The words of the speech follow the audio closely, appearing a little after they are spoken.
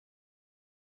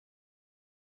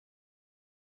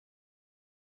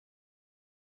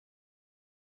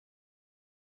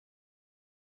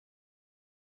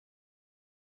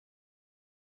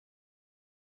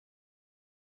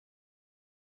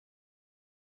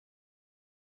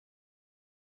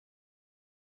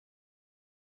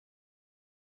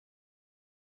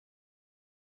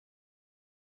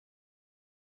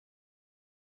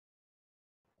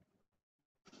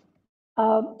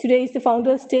Today is the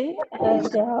Founders' Day, and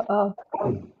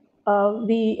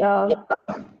the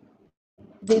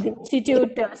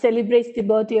Institute celebrates the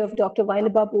birthday of Dr.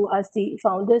 Vainababu as the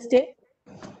Founders' Day.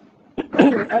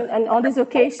 and on this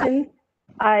occasion,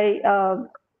 I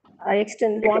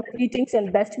extend warm greetings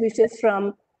and best wishes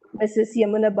from Mrs.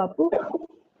 Yamuna Bapu.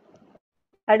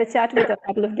 I had a chat with her a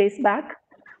couple of days back,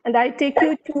 and I take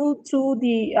you through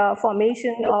the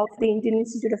formation of the Indian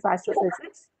Institute of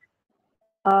Astrophysics.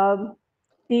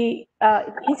 The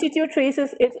institute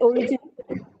traces its origin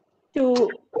to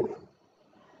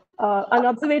an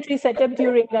observatory set up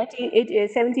during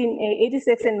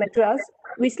 1786 in Madras,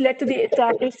 which led to the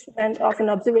establishment of an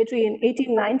observatory in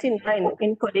 1899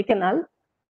 in Kodaikanal.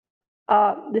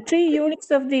 The 3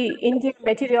 units of the Indian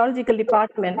Meteorological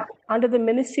Department under the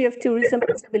Ministry of Tourism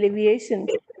and Civil Aviation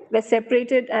were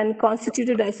separated and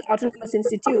constituted as autonomous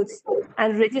institutes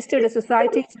and registered as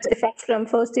societies with effect from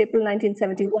 1st April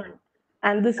 1971.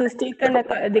 And this is taken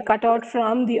the cutout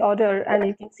from the order, and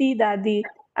you can see that the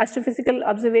Astrophysical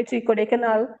Observatory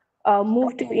Kodaikanal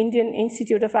moved to Indian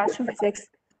Institute of Astrophysics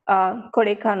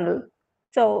Kodaikanal.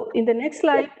 So in the next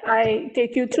slide, I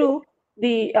take you through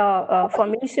the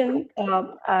formation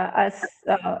as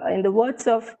in the words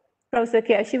of Professor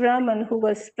K. Shivaraman, who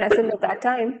was present at that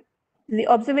time. The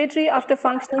observatory, after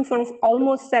functioning for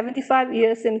almost 75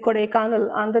 years in Kodaikanal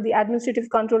under the administrative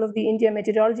control of the India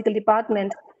Meteorological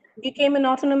Department, became an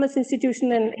autonomous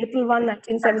institution in April 1,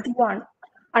 1971,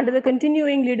 under the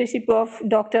continuing leadership of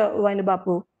Dr.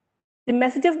 Vainabapu. The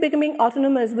message of becoming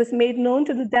autonomous was made known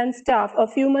to the then staff a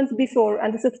few months before,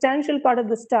 and the substantial part of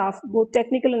the staff, both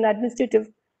technical and administrative,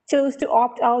 chose to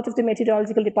opt out of the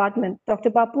meteorological department. Dr.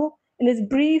 Bapu, in his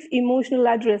brief emotional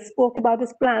address, spoke about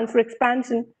his plan for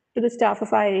expansion to the staff of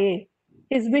IIA.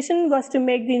 His vision was to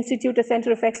make the institute a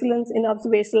center of excellence in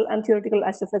observational and theoretical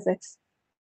astrophysics.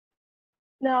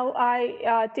 Now,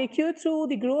 I take you through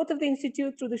the growth of the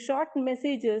institute through the short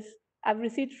messages I've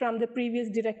received from the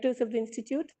previous directors of the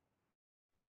institute.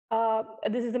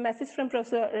 This is a message from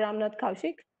Professor Ramnath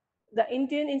Kaushik. The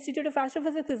Indian Institute of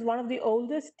Astrophysics is one of the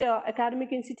oldest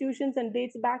academic institutions and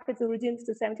dates back its origins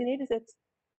to 1786.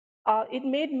 It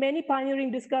made many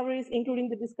pioneering discoveries, including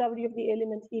the discovery of the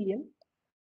element helium.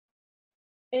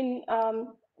 In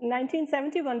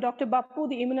 1971, Dr. Bapu,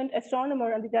 the eminent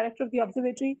astronomer and the director of the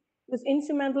observatory, was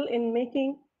instrumental in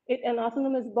making it an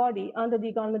autonomous body under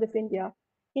the government of India.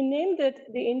 He named it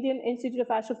the Indian Institute of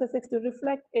Astrophysics to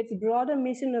reflect its broader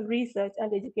mission of research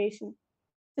and education.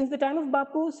 Since the time of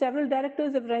Bapu, several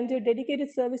directors have rendered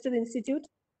dedicated service to the institute,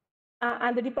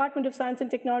 and the Department of Science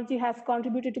and Technology has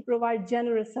contributed to provide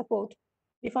generous support.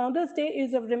 The Founders' Day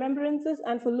is of remembrances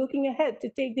and for looking ahead to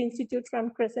take the institute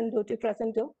from crescendo to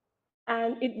crescendo.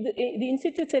 And the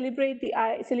institute celebrated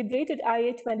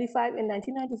IIA 25 in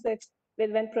 1996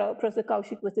 when Professor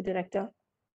Kaushik was the director.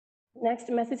 Next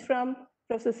message from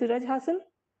Professor Siraj Hassan.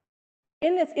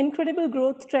 In its incredible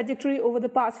growth trajectory over the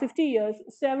past 50 years,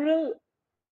 several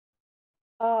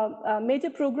major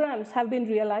programs have been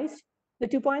realized. The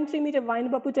 2.3-meter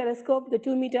Vainabapu telescope, the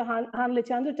 2-meter Hanle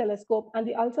Chandra telescope, and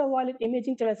the ultraviolet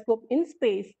imaging telescope in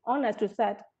space on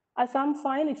AstroSat are some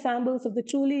fine examples of the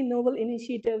truly novel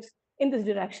initiatives in this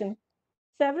direction.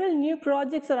 Several new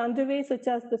projects are underway, such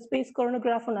as the space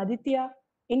coronagraph on Aditya,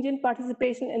 Indian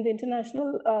participation in the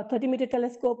International 30-meter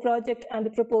telescope project, and the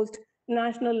proposed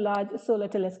National Large Solar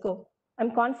Telescope.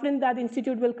 I'm confident that the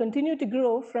Institute will continue to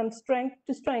grow from strength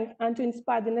to strength and to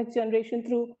inspire the next generation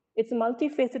through its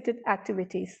multifaceted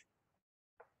activities.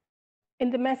 In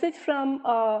the message from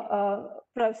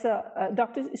Professor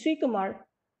Dr. Srikumar,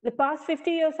 the past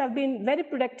 50 years have been very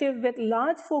productive with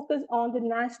large focus on the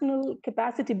national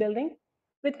capacity building.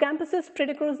 With campuses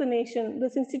spread across the nation,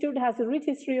 this institute has a rich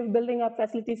history of building up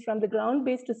facilities from the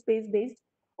ground-based to space-based,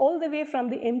 all the way from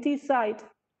the empty site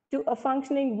to a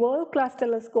functioning world-class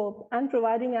telescope and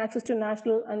providing access to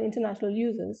national and international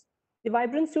users. The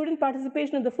vibrant student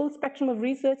participation in the full spectrum of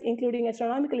research, including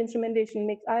astronomical instrumentation,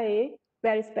 makes IIA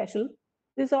very special.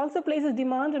 This also places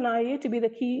demand on IIA to be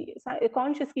the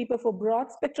conscious keeper for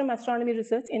broad spectrum astronomy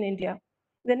research in India.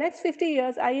 In the next 50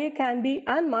 years, IIA can be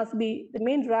and must be the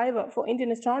main driver for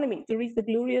Indian astronomy to reach the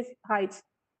glorious heights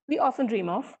we often dream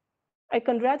of. I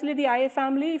congratulate the IIA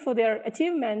family for their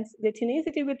achievements, the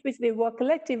tenacity with which they work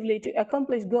collectively to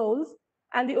accomplish goals,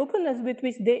 and the openness with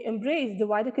which they embrace the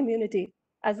wider community.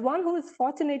 As one who is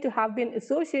fortunate to have been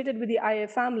associated with the IIA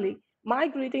family, my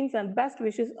greetings and best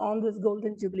wishes on this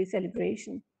Golden Jubilee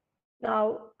celebration.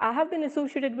 Now, I have been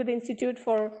associated with the Institute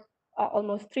for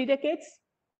almost 3 decades,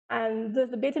 and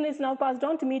the baton is now passed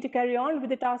on to me to carry on with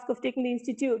the task of taking the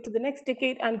Institute to the next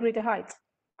decade and greater heights.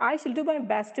 I shall do my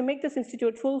best to make this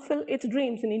institute fulfill its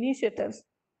dreams and initiatives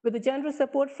with the generous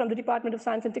support from the Department of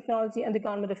Science and Technology and the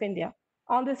Government of India.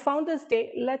 On this Founders'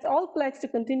 Day, let's all pledge to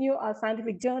continue our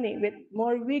scientific journey with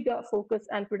more vigor, focus,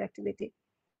 and productivity.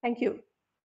 Thank you.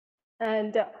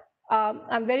 And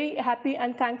I'm very happy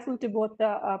and thankful to both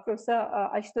Professor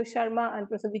Ashutosh Sharma and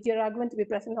Professor VijayRaghavan to be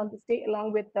present on this day,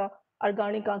 along with our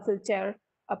Governing Council Chair,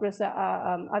 Professor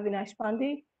Avinash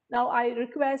Pandey. Now I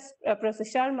request Professor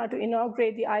Sharma to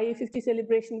inaugurate the IIA 50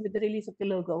 celebration with the release of the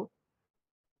logo.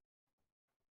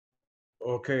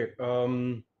 Okay.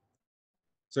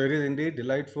 So it is indeed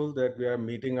delightful that we are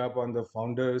meeting up on the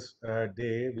Founders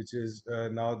Day, which is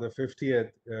now the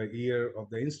 50th year of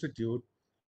the Institute,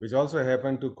 which also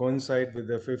happened to coincide with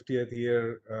the 50th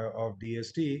year of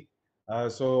DST.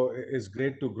 So it's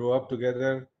great to grow up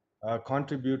together,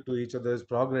 contribute to each other's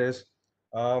progress.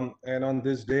 And on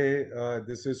this day,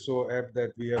 this is so apt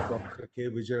that we have Professor K.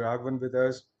 VijayRaghavan with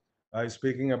us,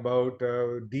 speaking about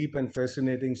deep and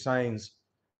fascinating science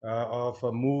of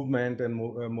movement and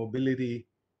mobility,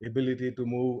 ability to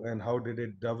move, and how did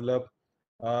it develop.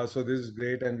 So this is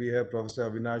great. And we have Professor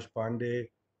Avinash Pandey,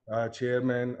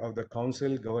 chairman of the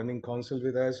council, governing council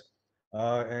with us,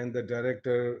 and the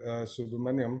director,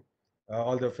 Subramaniam,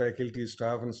 all the faculty,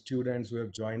 staff, and students who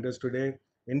have joined us today.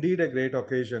 Indeed, a great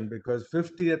occasion because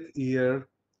 50th year,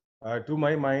 to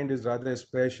my mind, is rather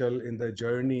special in the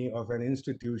journey of an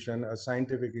institution, a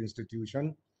scientific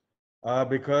institution,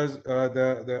 because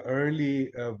the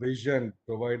early vision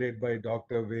provided by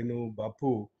Dr. Venu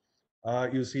Bapu,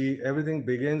 you see, everything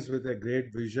begins with a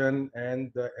great vision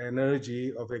and the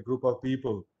energy of a group of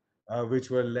people,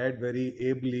 which were led very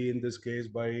ably in this case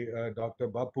by Dr.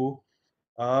 Bapu.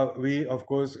 We, of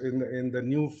course, in the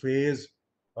new phase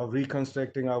of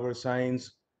reconstructing our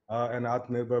science and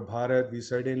Atmanirbhar Bharat, we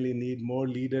certainly need more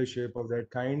leadership of that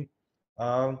kind.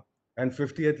 Uh, and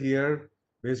 50th year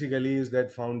basically is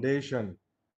that foundation.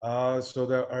 So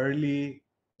the early,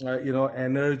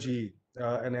 energy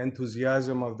and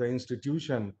enthusiasm of the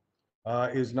institution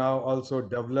is now also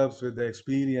develops with the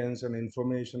experience and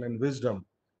information and wisdom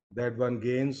that one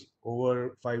gains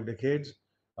over 5 decades.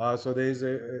 So there is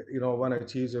one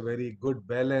achieves a very good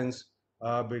balance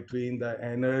between the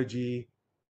energy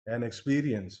and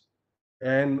experience.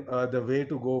 And the way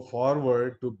to go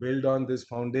forward to build on this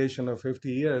foundation of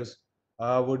 50 years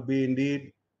would be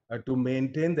indeed to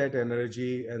maintain that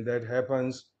energy, and that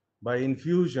happens by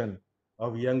infusion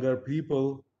of younger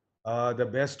people, the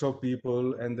best of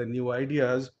people, and the new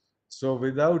ideas. So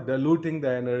without diluting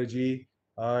the energy,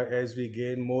 as we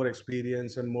gain more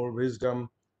experience and more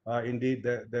wisdom, indeed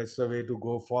that's the way to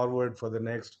go forward for the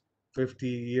next 50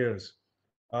 years.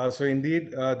 So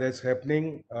indeed, that's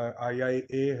happening.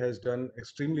 IIA has done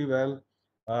extremely well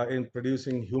in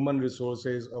producing human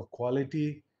resources of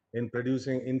quality, in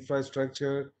producing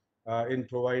infrastructure, in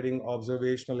providing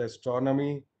observational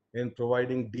astronomy, in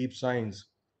providing deep science.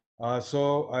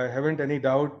 So I haven't any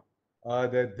doubt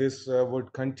that this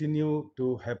would continue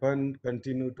to happen,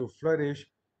 continue to flourish,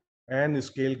 and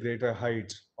scale greater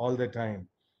heights all the time.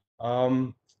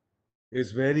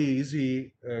 It's very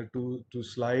easy to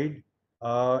slide,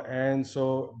 and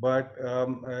so but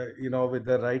with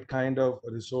the right kind of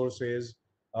resources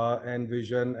and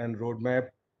vision and roadmap,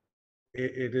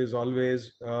 it is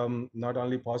always not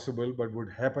only possible but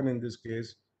would happen. In this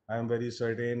case, I am very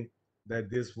certain that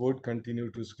this would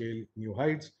continue to scale new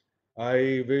heights.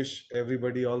 I wish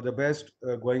everybody all the best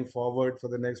going forward for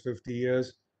the next 50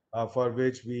 years, for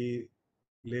which we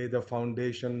lay the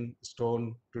foundation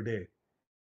stone today.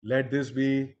 Let this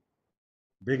be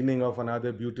beginning of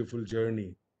another beautiful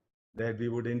journey that we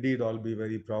would indeed all be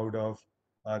very proud of,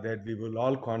 that we will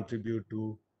all contribute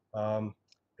to,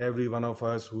 every one of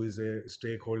us who is a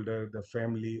stakeholder, the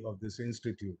family of this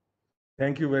institute.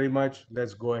 Thank you very much.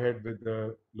 Let's go ahead with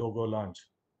the logo launch.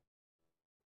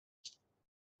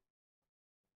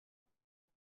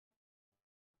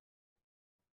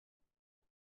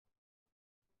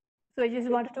 So I just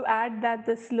wanted to add that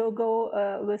this logo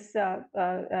was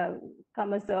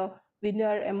come as the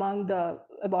winner among the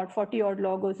about 40 odd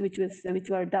logos which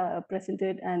were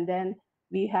presented, and then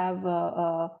we have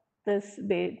this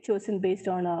chosen based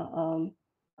on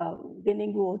a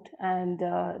winning vote, and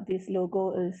this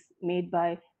logo is made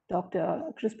by Dr.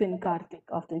 Crispin Karthik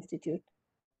of the Institute.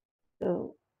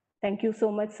 So thank you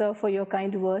so much, sir, for your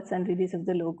kind words and release of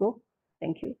the logo.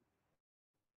 Thank you.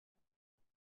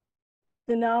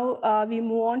 So now we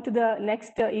move on to the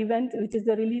next event, which is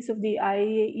the release of the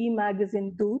IIA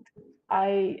magazine DOOT.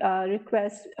 I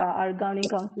request our Governing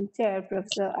Council Chair,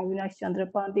 Professor Avinash Chandra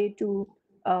Pandey, to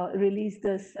release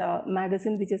this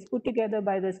magazine, which is put together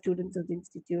by the students of the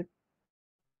Institute.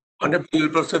 Honorable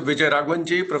Professor VijayRaghavan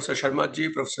ji, Professor Sharma ji,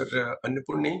 Professor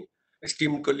Annapurni,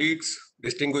 esteemed colleagues,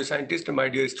 distinguished scientists, and my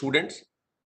dear students.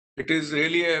 It is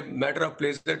really a matter of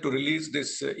pleasure to release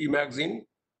this e-magazine.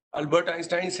 Albert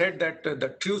Einstein said that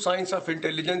the true science of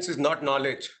intelligence is not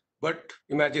knowledge, but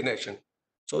imagination.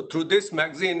 So through this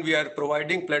magazine, we are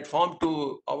providing platform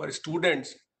to our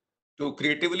students to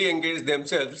creatively engage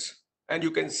themselves. And you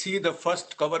can see the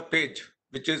first cover page,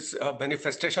 which is a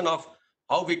manifestation of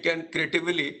how we can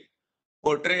creatively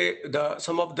portray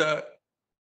some of the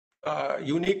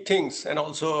unique things and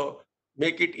also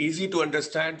make it easy to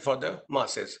understand for the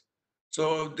masses.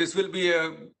 So this will be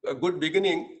a good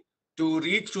beginning to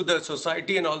reach to the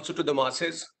society and also to the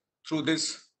masses through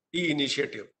this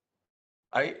e-initiative.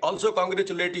 I also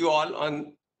congratulate you all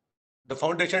on the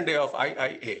foundation day of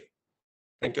IIA.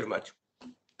 Thank you very much.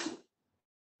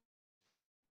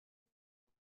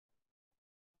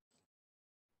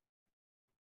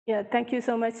 Yeah, thank you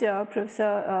so much,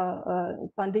 Professor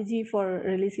Pandey for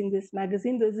releasing this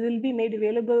magazine. This will be made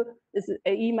available, this is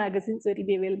an e-magazine, so it will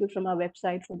be available from our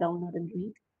website for download and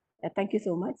read. Thank you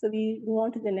so much. So we move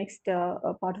on to the next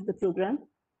part of the program,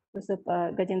 Professor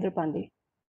Gajendra Pandey.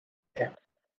 Yeah.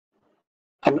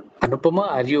 Anupama,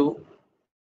 are you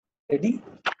ready?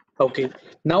 Okay.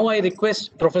 Now I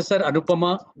request Professor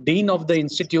Anupama, Dean of the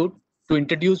Institute, to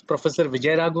introduce Professor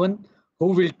VijayRaghavan, who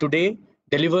will today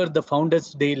deliver the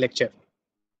Founders Day lecture.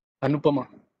 Anupama,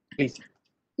 please.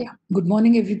 Yeah. Good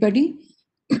morning, everybody.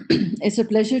 It's a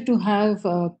pleasure to have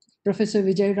Professor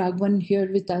VijayRaghavan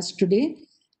here with us today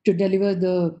to deliver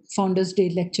the Founders Day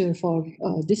lecture for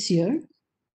this year.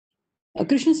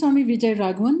 Krishnaswamy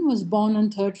VijayRaghavan was born on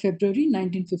 3rd February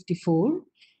 1954.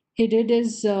 He did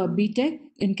his BTech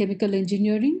in chemical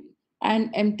engineering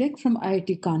and MTech from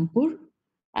IIT Kanpur,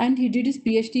 and he did his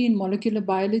PhD in molecular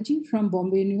biology from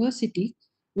Bombay University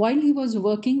while he was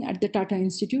working at the Tata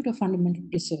Institute of Fundamental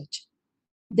Research.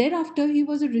 Thereafter, he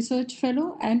was a research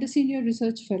fellow and a senior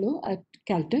research fellow at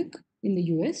Caltech in the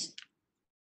US.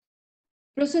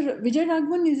 Professor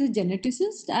VijayRaghavan is a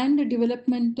geneticist and a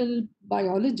developmental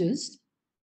biologist.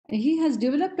 He has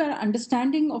developed an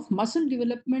understanding of muscle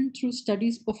development through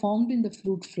studies performed in the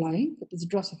fruit fly, that is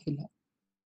Drosophila.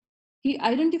 He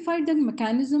identified the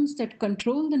mechanisms that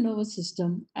control the nervous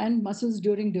system and muscles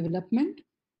during development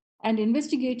and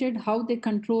investigated how they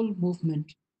control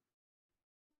movement.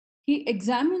 He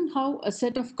examined how a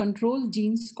set of control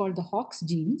genes called the Hox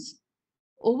genes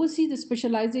oversee the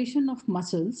specialization of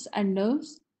muscles and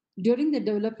nerves during the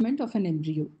development of an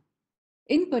embryo.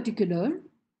 In particular,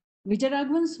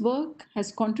 VijayRaghavan's work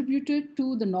has contributed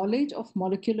to the knowledge of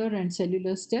molecular and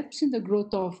cellular steps in the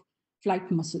growth of flight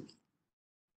muscles.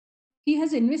 He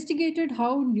has investigated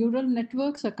how neural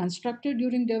networks are constructed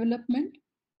during development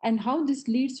and how this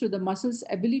leads to the muscle's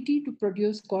ability to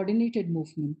produce coordinated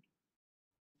movement.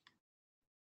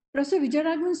 Professor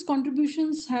VijayRaghavan's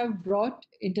contributions have brought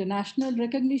international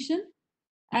recognition,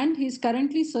 and he is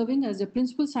currently serving as the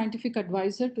Principal Scientific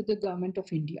Advisor to the Government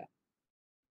of India.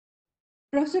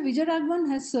 Professor VijayRaghavan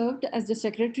has served as the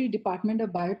Secretary, Department of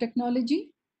Biotechnology,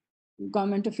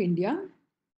 Government of India,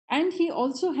 and he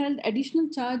also held additional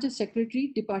charge as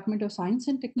Secretary, Department of Science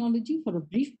and Technology for a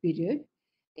brief period.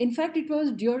 In fact, it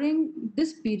was during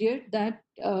this period that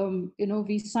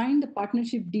we signed the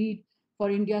partnership deed for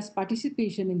India's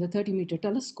participation in the 30-meter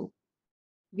telescope.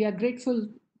 We are grateful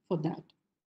for that.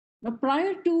 Now,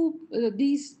 prior to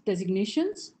these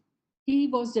designations, he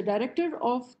was the director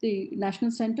of the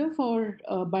National Center for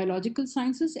Biological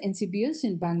Sciences, NCBS,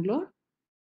 in Bangalore,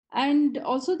 and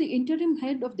also the interim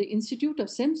head of the Institute of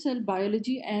Stem Cell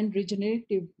Biology and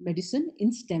Regenerative Medicine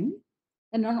in STEM,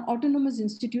 an autonomous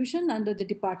institution under the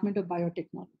Department of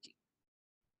Biotechnology.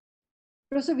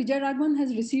 Professor VijayRaghavan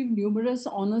has received numerous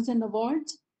honors and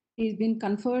awards. He's been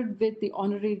conferred with the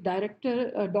Honorary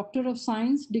Doctor of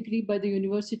Science degree by the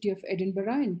University of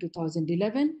Edinburgh in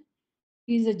 2011.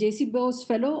 He's a J.C. Bose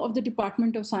Fellow of the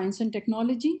Department of Science and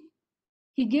Technology.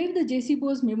 He gave the J.C.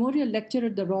 Bose Memorial Lecture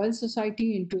at the Royal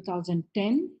Society in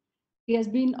 2010. He has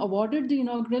been awarded the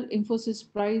inaugural Infosys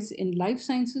Prize in Life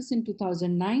Sciences in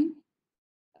 2009.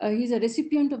 He's a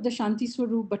recipient of the Shanti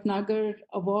Swarup Bhatnagar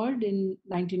Award in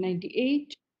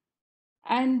 1998.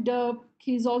 And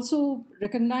he's also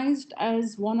recognized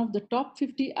as one of the top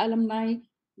 50 alumni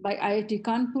by IIT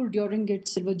Kanpur during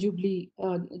its Silver Jubilee,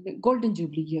 the Golden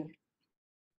Jubilee year.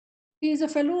 He is a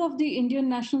fellow of the Indian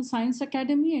National Science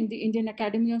Academy and the Indian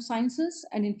Academy of Sciences,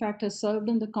 and in fact has served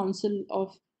on the council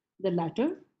of the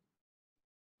latter.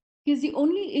 He is the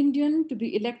only Indian to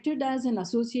be elected as an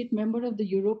associate member of the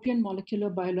European Molecular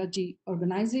Biology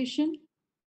Organization.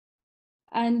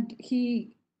 And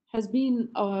he has been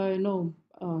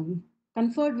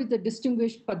conferred with the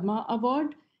Distinguished Padma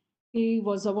Award. He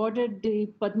was awarded the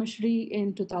Padma Shri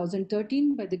in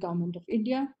 2013 by the Government of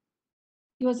India.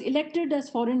 He was elected as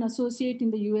Foreign Associate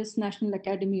in the US National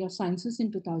Academy of Sciences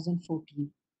in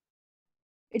 2014.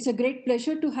 It's a great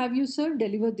pleasure to have you, sir,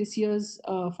 deliver this year's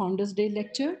Founders Day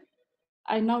lecture.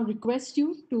 I now request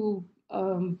you to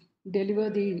deliver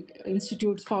the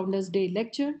Institute's Founders Day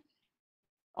lecture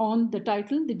on the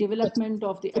title, The Development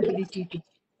of the Ability to.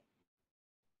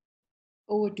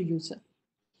 Over to you, sir.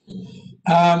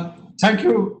 Thank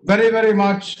you very, very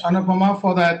much, Anupama,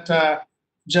 for that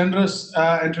generous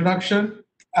introduction.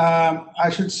 I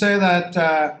should say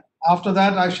that after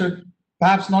that, I should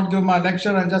perhaps not give my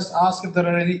lecture and just ask if there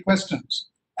are any questions.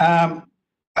 By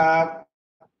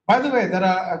the way, there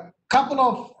are a couple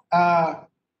of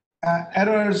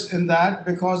errors in that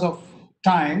because of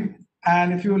time.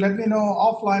 And if you let me know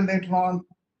offline later on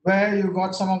where you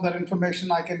got some of that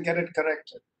information, I can get it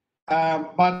corrected.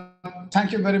 But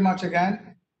thank you very much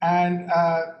again. And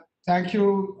thank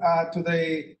you to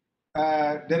the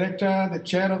director, the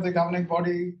chair of the governing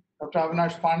body, Dr.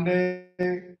 Avinash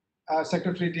Pandey,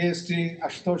 Secretary DST,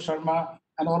 Ashutosh Sharma,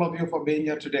 and all of you for being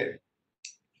here today.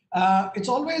 It's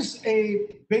always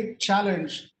a big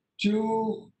challenge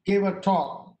to give a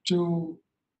talk to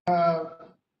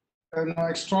an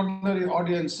extraordinary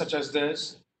audience such as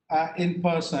this in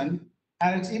person.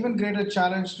 And it's even greater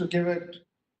challenge to give it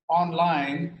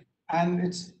online, and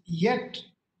it's yet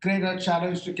greater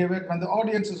challenge to give it when the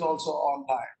audience is also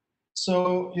online.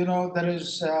 So, there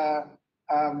is,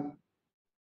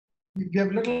 we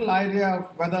have little idea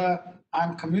of whether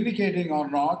I'm communicating or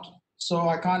not. So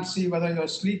I can't see whether you're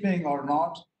sleeping or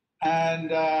not.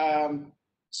 And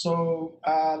so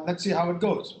let's see how it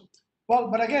goes. Well,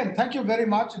 but again, thank you very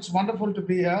much. It's wonderful to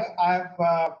be here. I've,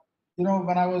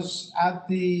 when I was at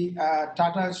the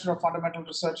Tata Institute of Fundamental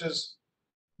Research's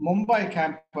Mumbai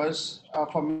campus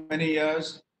for many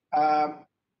years,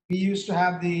 we used to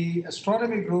have the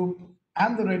astronomy group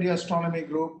and the radio astronomy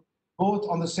group both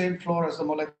on the same floor as the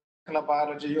molecular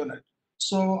biology unit.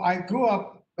 So I grew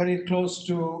up very close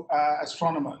to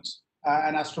astronomers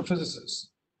and astrophysicists.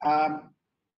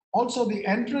 Also, the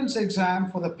entrance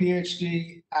exam for the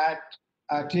PhD at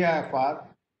TIFR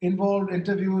involved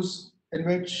interviews in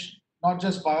which not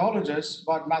just biologists,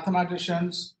 but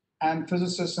mathematicians and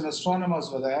physicists and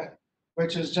astronomers were there,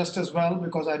 which is just as well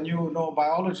because I knew no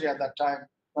biology at that time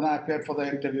when I appeared for the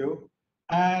interview.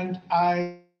 And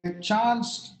I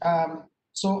chanced,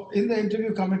 so in the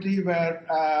interview committee were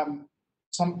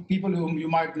some people whom you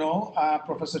might know,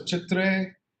 Professor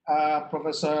Chitre,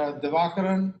 Professor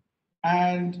Divakaran,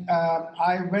 and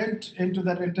I went into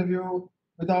that interview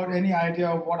without any idea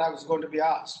of what I was going to be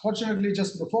asked. Fortunately,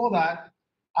 just before that,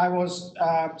 I was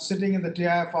sitting in the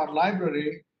TIFR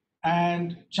library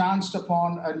and chanced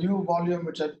upon a new volume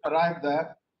which had arrived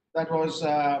there. That was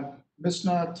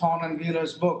Misner, Thorne, and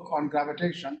Wheeler's book on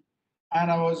gravitation. And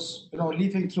I was,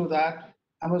 leafing through that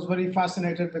and was very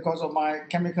fascinated because of my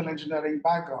chemical engineering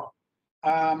background.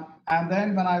 And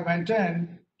then when I went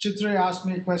in, Chitre asked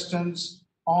me questions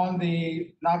on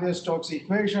the Navier-Stokes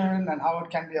equation and how it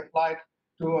can be applied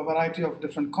to a variety of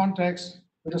different contexts,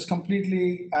 which is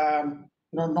completely,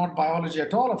 not biology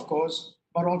at all, of course,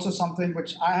 but also something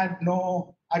which I'd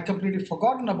completely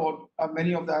forgotten about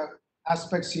many of the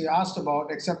aspects he asked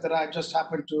about, except that I just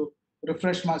happened to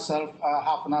refresh myself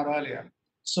half an hour earlier.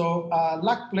 So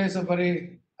luck plays a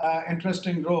very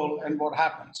interesting role in what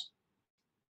happens.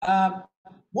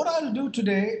 What I'll do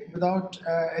today, without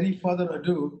any further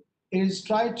ado, is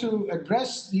try to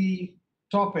address the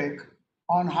topic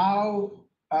on how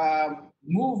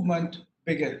movement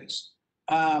begins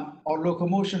or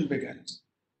locomotion begins.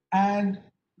 And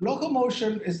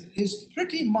locomotion is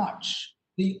pretty much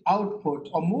the output,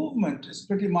 or movement is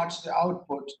pretty much the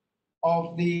output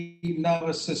of the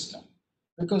nervous system.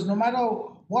 Because no matter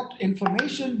what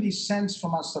information we sense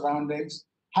from our surroundings,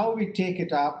 how we take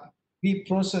it up, we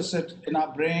process it in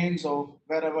our brains or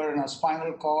wherever, in our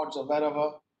spinal cords or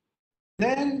wherever,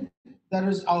 then there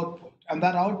is output. And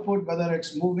that output, whether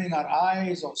it's moving our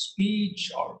eyes or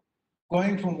speech or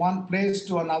going from one place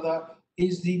to another,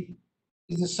 is the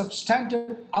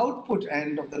substantive output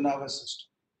end of the nervous system.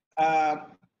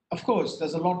 Of course,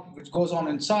 there's a lot which goes on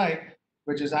inside,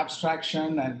 which is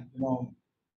abstraction and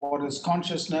what is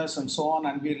consciousness and so on,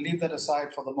 and we'll leave that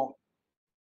aside for the moment.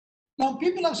 Now,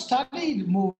 people have studied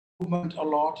movement a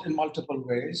lot in multiple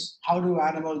ways. How do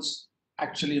animals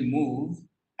actually move?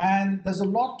 And there's a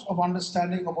lot of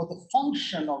understanding about the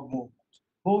function of movement,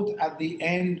 both at the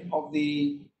end of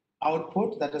the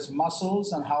output, that is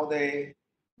muscles, and how they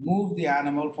move the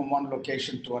animal from one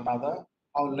location to another,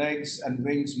 how legs and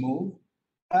wings move,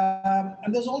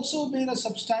 And there's also been a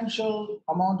substantial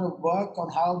amount of work on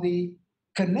how the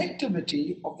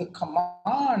connectivity of the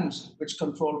commands which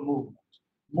control movement,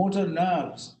 motor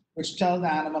nerves, which tell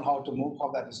the animal how to move,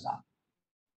 how that is done.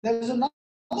 There's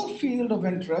another field of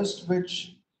interest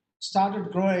which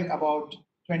started growing about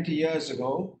 20 years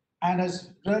ago and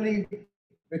has really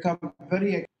become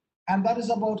very, and that is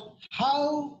about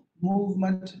how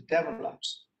movement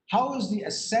develops. How is the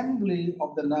assembly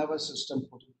of the nervous system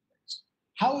put in place?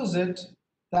 How is it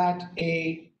that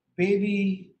a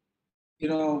baby,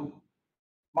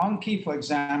 monkey, for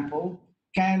example,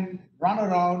 can run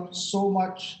around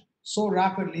so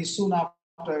rapidly soon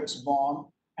after it's born,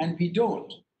 and we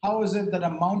don't? How is it that a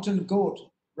mountain goat,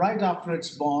 right after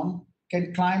it's born,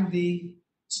 can climb the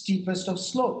steepest of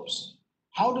slopes?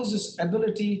 How does this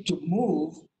ability to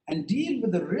move and deal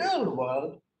with the real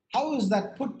world, how is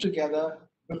that put together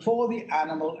before the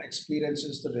animal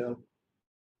experiences the real world?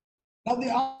 Now,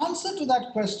 the answer to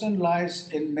that question lies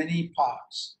in many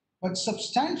parts, but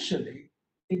substantially,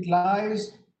 it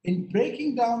lies in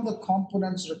breaking down the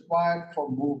components required for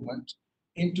movement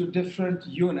into different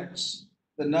units: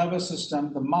 the nervous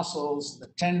system, the muscles, the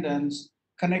tendons,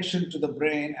 connection to the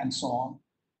brain, and so on,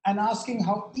 and asking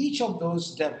how each of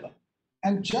those develop.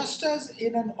 And just as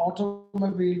in an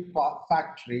automobile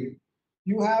factory,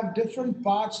 you have different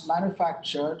parts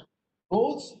manufactured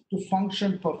both to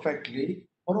function perfectly,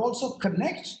 but also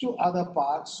connect to other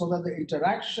parts so that the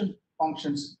interaction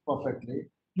functions perfectly.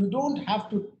 You don't have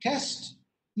to test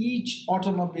each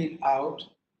automobile out,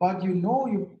 but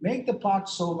you make the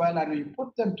parts so well and you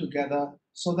put them together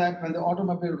so that when the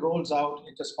automobile rolls out,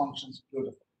 it just functions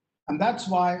beautifully. And that's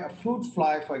why a fruit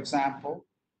fly, for example,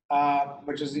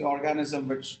 which is the organism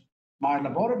which my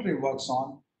laboratory works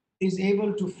on, is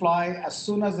able to fly as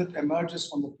soon as it emerges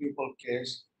from the pupal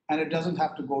case, and it doesn't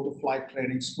have to go to flight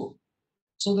training school.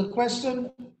 So the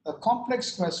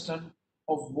complex question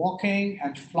of walking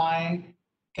and flying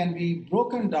can be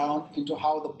broken down into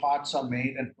how the parts are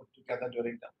made and put together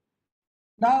during that.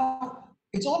 Now,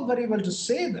 it's all very well to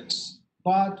say this,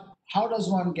 but how does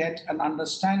one get an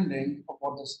understanding of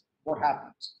what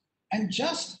happens? And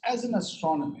just as in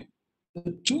astronomy,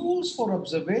 the tools for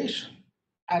observation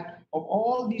of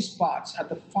all these parts at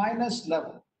the finest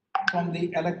level, from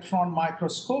the electron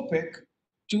microscopic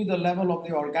to the level of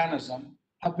the organism,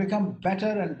 have become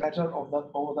better and better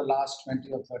over the last 20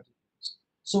 or 30 years.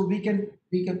 So we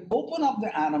can open up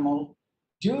the animal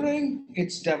during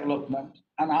its development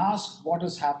and ask what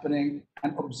is happening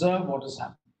and observe what is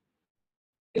happening.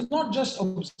 It's not just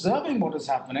observing what is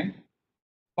happening,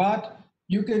 but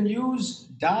you can use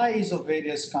dyes of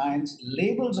various kinds,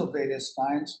 labels of various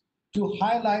kinds, to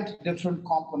highlight different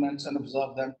components and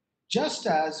observe them, just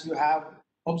as you have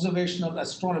observational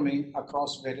astronomy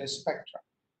across various spectra.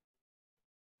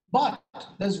 But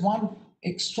there's one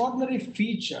extraordinary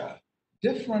feature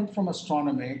different from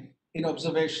astronomy in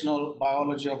observational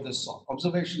biology of this sort.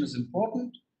 Observation is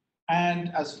important,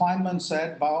 and as Feynman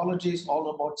said, biology is all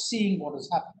about seeing what is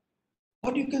happening.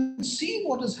 But you can see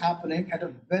what is happening at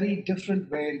a very different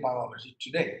way in biology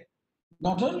today.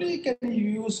 Not only can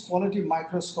you use quality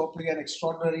microscopy and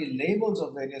extraordinary labels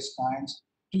of various kinds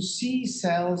to see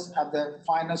cells at their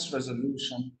finest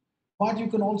resolution, but you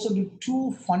can also do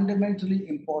two fundamentally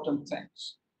important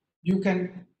things. You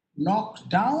can knock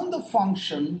down the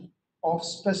function of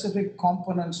specific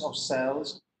components of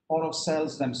cells or of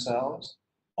cells themselves,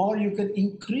 or you can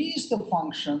increase the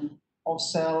function of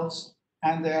cells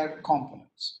and their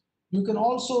components. You can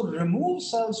also remove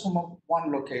cells from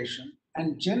one location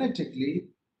and genetically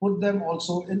put them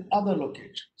also in other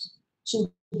locations.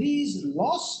 So these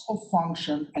loss of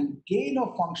function and gain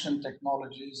of function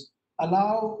technologies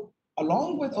allow,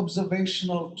 along with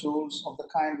observational tools of the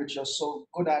kind which you're so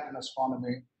good at in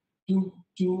astronomy,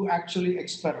 to actually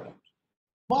experiment.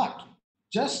 But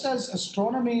just as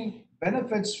astronomy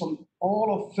benefits from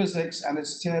all of physics and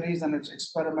its theories and its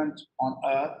experiment on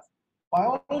Earth,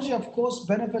 biology, of course,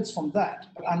 benefits from that.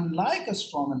 But unlike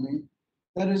astronomy,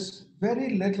 there is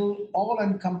very little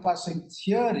all-encompassing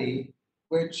theory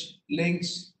which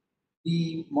links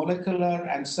the molecular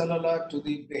and cellular to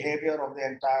the behavior of the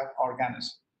entire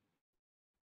organism.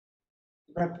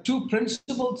 There are two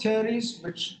principal theories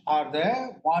which are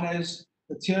there. One is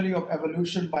the theory of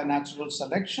evolution by natural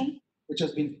selection, which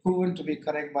has been proven to be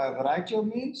correct by a variety of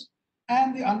means,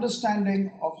 and the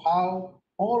understanding of how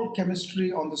all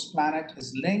chemistry on this planet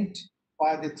is linked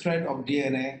by the thread of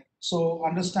DNA. So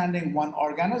understanding one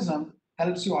organism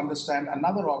helps you understand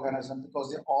another organism because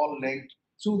they're all linked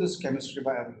through this chemistry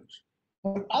by evolution.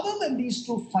 But other than these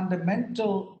two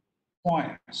fundamental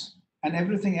points, and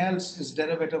everything else is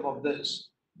derivative of this,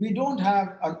 we don't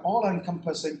have an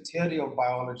all-encompassing theory of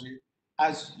biology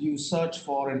as you search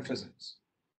for in physics.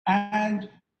 And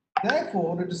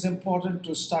therefore, it is important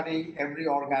to study every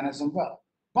organism well.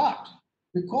 But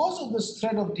because of this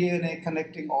thread of DNA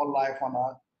connecting all life on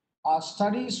Earth, our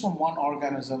studies from one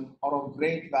organism are of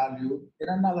great value in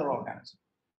another organism.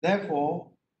 Therefore,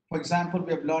 for example,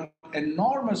 we have learned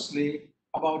enormously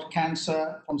about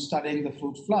cancer from studying the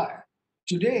fruit fly.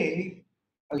 Today,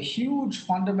 a huge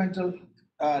fundamental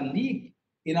leap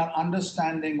in our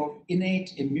understanding of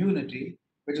innate immunity,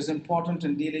 which is important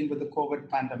in dealing with the COVID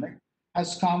pandemic,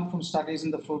 has come from studies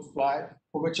in the fruit fly,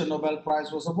 for which a Nobel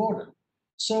Prize was awarded.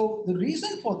 So the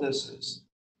reason for this is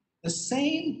the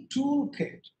same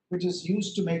toolkit which is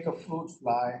used to make a fruit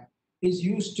fly is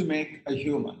used to make a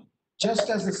human. Just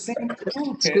as the same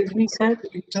toolkit. Excuse me, sir.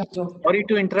 In terms of, Sorry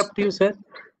to interrupt you, sir.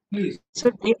 please.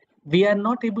 Sir, we are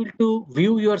not able to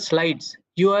view your slides.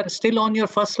 You are still on your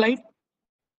first slide?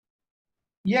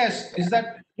 Yes, is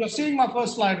that you're seeing my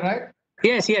first slide, right?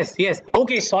 Yes, yes, yes.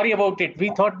 Okay, sorry about it. We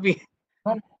thought we.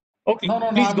 No, Okay, no,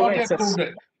 please I've go not ahead, yet sir. moved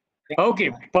it.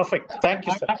 Okay, perfect. Thank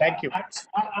you, sir. Thank you.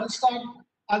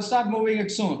 I'll start moving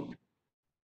it soon.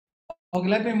 Okay,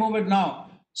 let me move it now.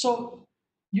 So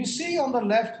you see on the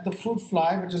left the fruit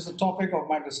fly, which is the topic of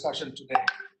my discussion today.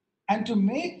 And to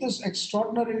make this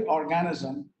extraordinary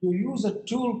organism, you use a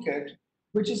toolkit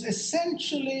which is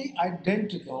essentially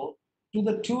identical to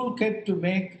the toolkit to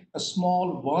make a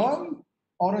small worm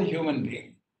or a human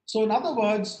being. So in other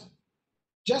words,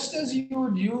 just as you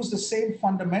would use the same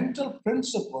fundamental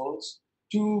principles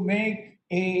to make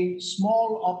a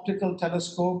small optical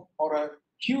telescope or a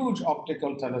huge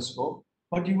optical telescope,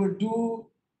 but you would do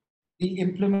the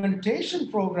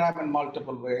implementation program in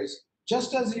multiple ways,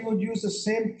 just as you would use the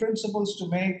same principles to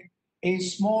make a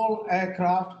small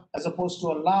aircraft as opposed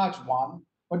to a large one,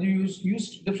 but you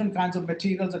use different kinds of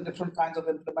materials and different kinds of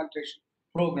implementation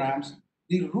programs.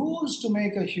 The rules to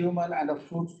make a human and a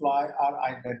fruit fly are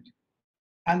identical.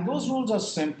 And those rules are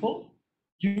simple.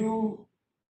 You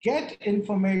get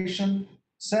information,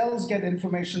 cells get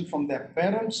information from their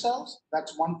parent cells.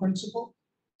 That's one principle.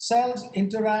 Cells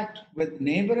interact with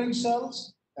neighboring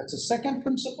cells. That's a second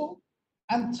principle.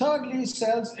 And thirdly,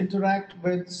 cells interact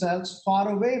with cells far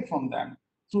away from them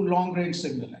through long-range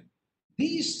signaling.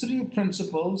 These three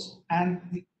principles, and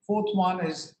the fourth one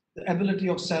is the ability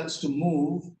of cells to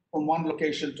move from one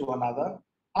location to another,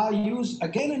 are used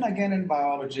again and again in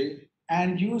biology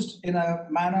and used in a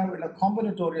manner, in a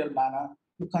combinatorial manner,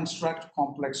 to construct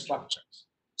complex structures.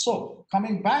 So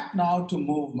coming back now to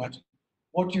movement,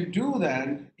 what you do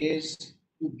then is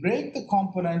you break the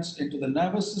components into the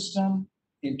nervous system,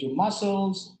 into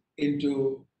muscles,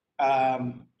 into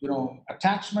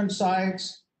attachment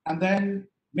sites, and then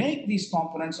make these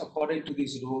components according to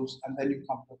these rules, and then you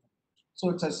come to them. So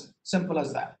it's as simple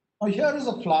as that. Now here is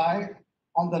a fly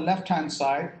on the left-hand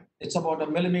side. It's about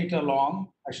 1 millimeter long.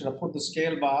 I should have put the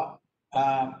scale bar.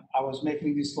 I was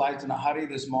making these slides in a hurry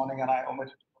this morning and I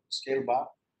omitted to put the scale bar.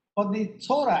 But the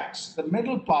thorax, the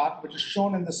middle part, which is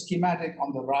shown in the schematic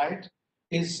on the right,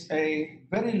 is a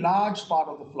very large part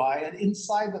of the fly. And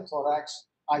inside the thorax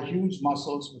are huge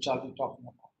muscles, which I'll be talking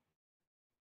about.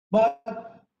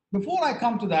 But before I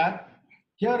come to that,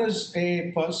 here is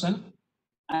a person,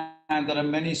 and there are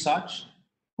many such,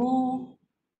 who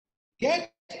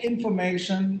get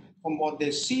information from what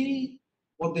they see,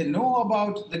 what they know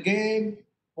about the game,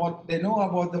 what they know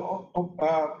about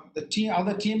the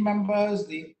other team members,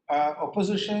 the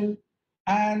opposition,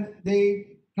 and they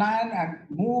plan and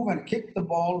move and kick the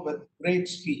ball with great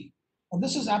speed. And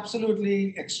this is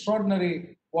absolutely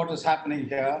extraordinary what is happening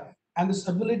here. And this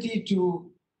ability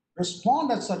to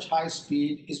respond at such high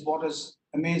speed is what is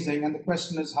amazing. And the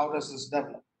question is, how does this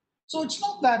develop? So it's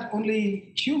not that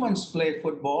only humans play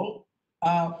football.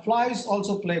 Flies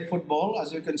also play football.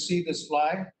 As you can see, this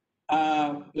fly,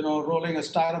 rolling a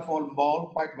styrofoam ball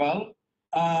quite well.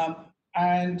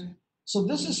 And so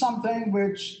this is something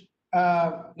which,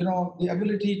 the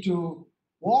ability to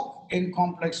walk in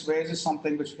complex ways is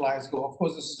something which flies go. Of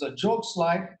course, this is a joke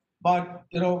slide, but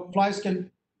flies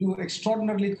can do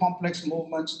extraordinarily complex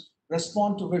movements,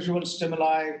 respond to visual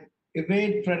stimuli,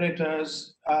 evade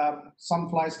predators. Some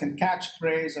flies can catch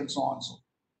prey, and so on and so forth.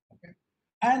 Okay?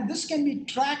 And this can be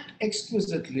tracked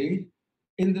exquisitely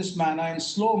in this manner in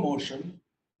slow motion,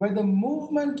 where the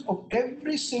movement of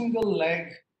every single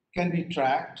leg can be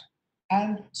tracked.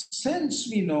 And since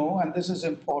we know, and this is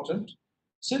important,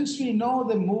 since we know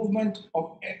the movement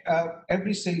of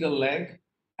every single leg,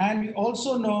 and we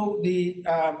also know the,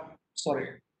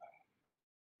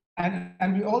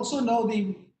 and we also know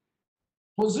the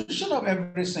position of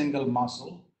every single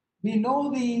muscle, we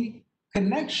know the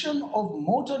connection of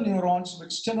motor neurons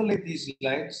which stimulate these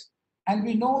legs, and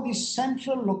we know the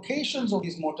central locations of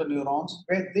these motor neurons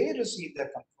where they receive their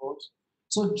controls.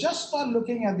 So just by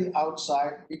looking at the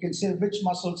outside, we can say which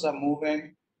muscles are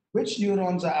moving, which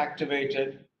neurons are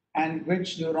activated, and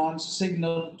which neurons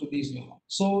signal to these neurons.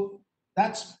 So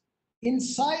that's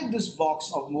inside this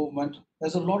box of movement.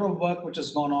 There's a lot of work which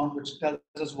has gone on, which tells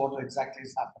us what exactly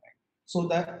is happening. So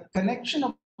the connection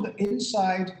of the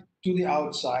inside to the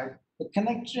outside, the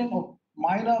connection of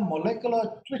minor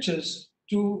molecular twitches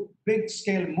to big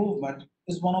scale movement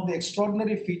is one of the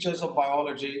extraordinary features of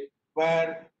biology,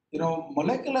 where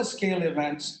molecular scale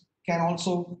events can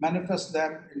also manifest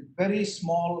them in very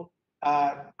small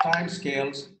time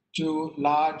scales to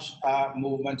large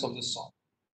movements of this sort.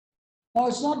 Now,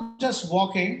 it's not just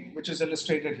walking, which is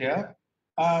illustrated here.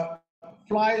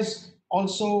 Flies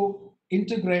also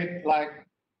integrate, like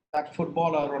that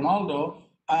footballer Ronaldo,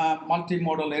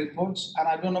 multimodal inputs. And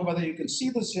I don't know whether you can see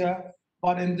this here,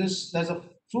 but in this, there's a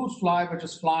fruit fly which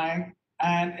is flying,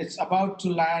 and it's about to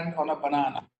land on a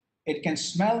banana. It can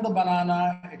smell the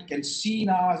banana. It can see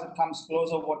now as it comes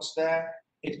closer what's there.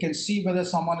 It can see whether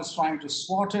someone is trying to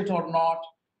swat it or not.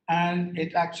 And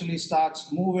it actually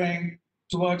starts moving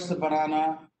towards the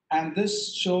banana. And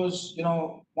this shows,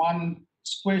 one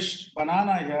squished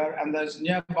banana here, and there's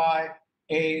nearby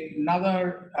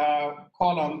another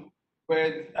column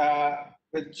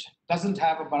which doesn't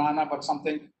have a banana, but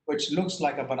something which looks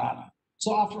like a banana.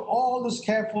 So after all this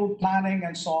careful planning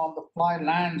and so on, the fly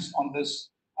lands on this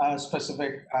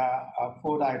specific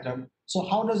food item. So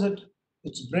how does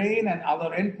its brain and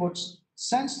other inputs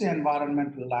sense the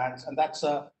environmental lands? And that's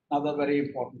another very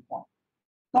important point.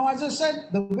 Now, as I said,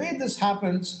 the way this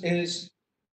happens is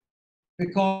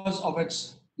because of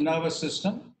its nervous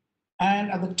system.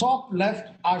 And at the top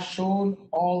left are shown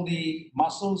all the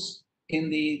muscles in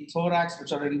the thorax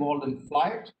which are involved in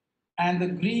flight. And the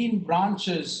green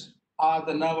branches are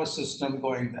the nervous system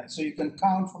going there. So you can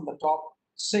count from the top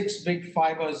 6 big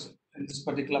fibers in this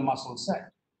particular muscle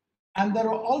set. And there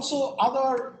are also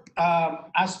other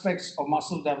aspects of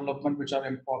muscle development which are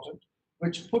important,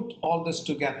 which put all this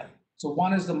together. So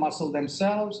one is the muscle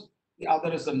themselves, the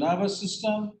other is the nervous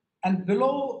system, and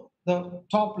below the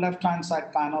top left-hand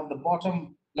side panel, the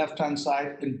bottom left-hand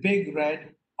side in big red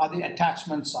are the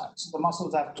attachment sites. So the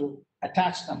muscles have to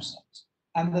attach themselves.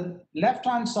 And the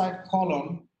left-hand side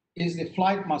column is the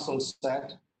flight muscle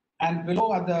set, and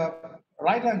below at the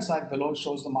right-hand side below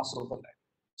shows the muscle of the leg.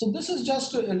 So this is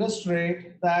just to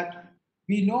illustrate that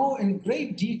we know in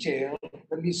great detail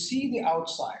when we see the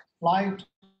outside, flight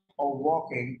or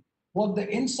walking, what the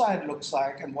inside looks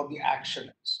like and what the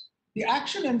action is. The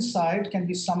action inside can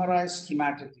be summarized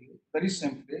schematically, very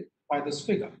simply, by this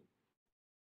figure.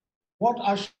 What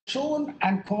are shown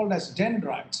and called as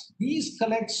dendrites, these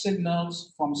collect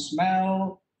signals from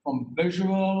smell, from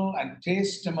visual and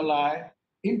taste stimuli,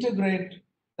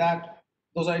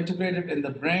 those are integrated in the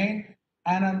brain,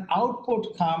 and an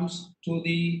output comes to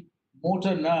the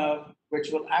motor nerve,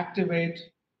 which will activate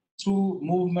through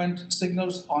movement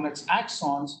signals on its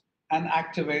axons and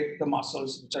activate the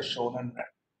muscles which are shown in red.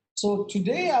 So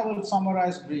today I will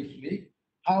summarize briefly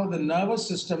how the nervous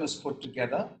system is put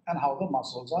together and how the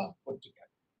muscles are put together.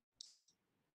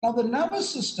 Now the nervous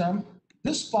system,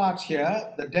 this part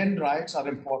here, the dendrites are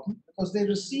important because they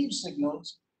receive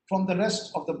signals from the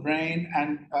rest of the brain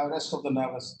and rest of the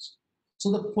nervous system.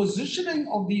 So the positioning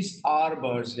of these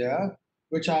arbors here,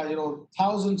 which are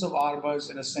thousands of arbors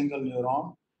in a single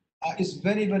neuron, is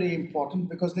very, very important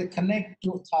because they connect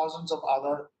to thousands of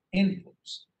other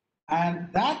inputs. And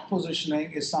that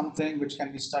positioning is something which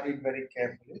can be studied very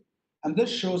carefully. And this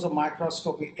shows a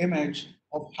microscopic image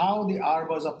of how the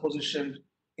arbors are positioned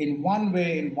in one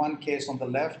way in one case on the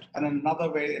left and another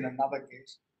way in another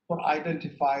case for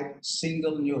identified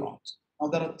single neurons. Now,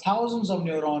 there are thousands of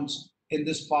neurons in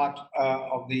this part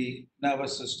of the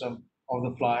nervous system of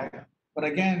the fly. But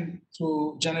again,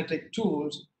 through genetic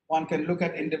tools, one can look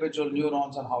at individual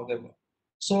neurons and how they work.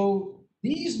 So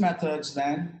these methods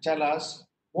then tell us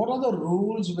what are the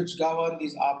rules which govern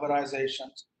these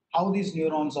arborizations, how these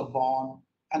neurons are born,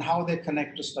 and how they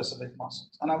connect to specific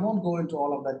muscles. And I won't go into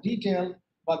all of that detail,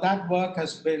 but that work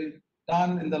has been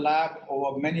done in the lab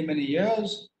over many, many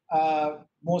years,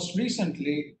 most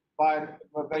recently by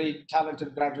a very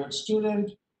talented graduate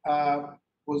student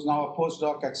who's now a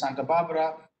postdoc at Santa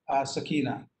Barbara,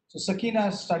 Sakina. So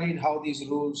Sakina studied how these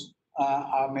rules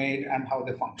are made and how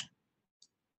they function.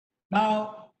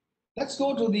 Now, let's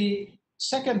go to the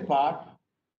second part,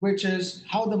 which is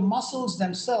how the muscles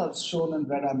themselves shown in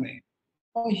red are made.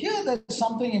 Now, here there's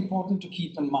something important to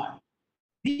keep in mind.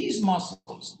 These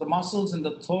muscles, the muscles in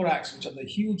the thorax, which are the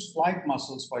huge flight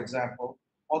muscles, for example,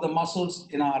 or the muscles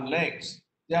in our legs,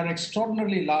 they are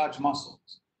extraordinarily large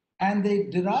muscles. And they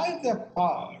derive their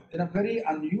power in a very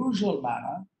unusual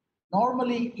manner.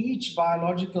 Normally, each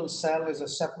biological cell is a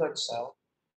separate cell,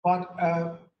 but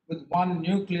with one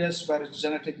nucleus where its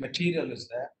genetic material is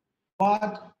there.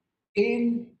 But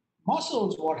in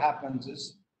muscles, what happens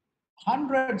is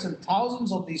hundreds and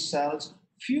thousands of these cells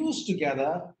fuse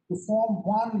together to form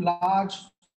one large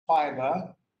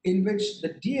fiber in which the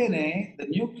DNA,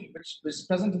 which is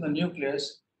present in the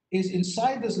nucleus, is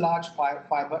inside this large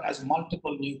fiber as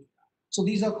multiple nuclei. So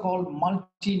these are called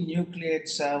multinucleate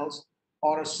cells,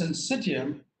 or a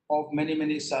syncytium of many,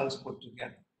 many cells put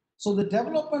together. So the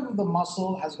development of the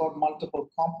muscle has got multiple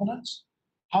components.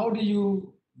 How do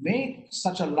you make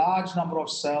such a large number of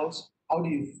cells? How do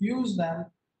you fuse them?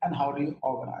 And how do you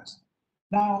organize them?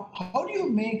 Now, how do you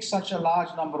make such a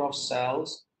large number of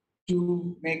cells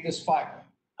to make this fiber?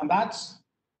 And that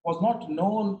was not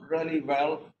known really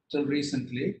well till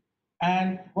recently.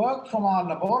 And work from our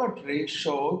laboratory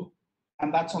showed,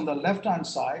 and that's on the left-hand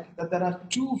side, that there are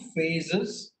two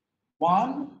phases.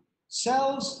 One,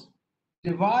 cells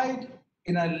divide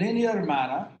in a linear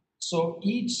manner. So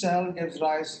each cell gives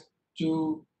rise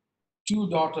to two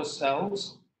daughter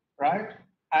cells, right?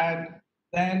 And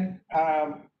then,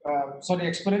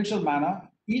 exponential manner,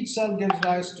 each cell gives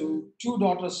rise to two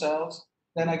daughter cells,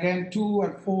 then again 2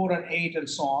 and 4 and 8 and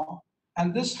so on.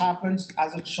 And this happens,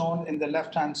 as it's shown in the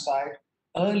left-hand side,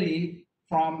 early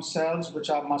from cells which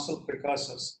are muscle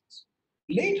precursors.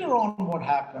 Later on, what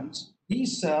happens,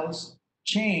 these cells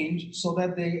change so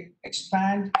that they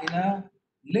expand in a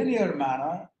linear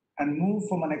manner and move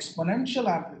from an exponential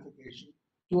amplification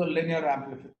to a linear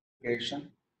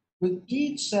amplification, with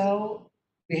each cell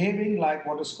behaving like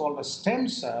what is called a stem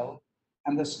cell.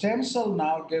 And the stem cell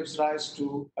now gives rise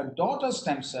to a daughter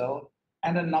stem cell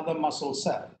and another muscle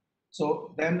cell.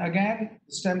 So then again,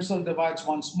 the stem cell divides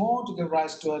once more to give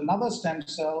rise to another stem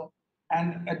cell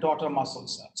and a daughter muscle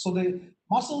cell. So the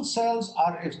muscle cells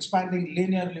are expanding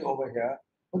linearly over here,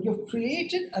 but you've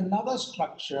created another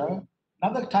structure,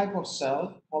 another type of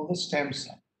cell called the stem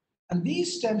cell. And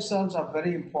these stem cells are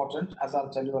very important, as I'll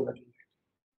tell you a little later.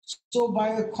 So by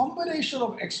a combination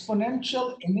of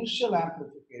exponential initial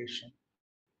amplification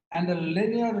and a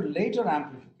linear later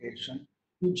amplification,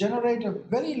 you generate a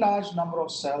very large number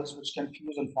of cells which can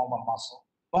fuse and form a muscle.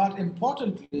 But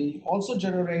importantly, also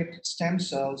generate stem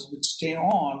cells which stay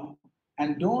on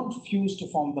and don't fuse to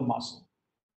form the muscle.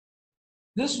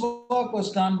 This work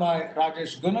was done by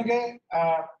Rajesh Gunage,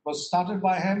 was started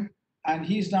by him, and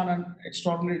he's done an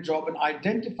extraordinary job in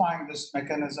identifying this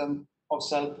mechanism of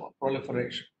cell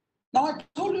proliferation. Now, I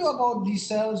told you about these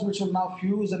cells which will now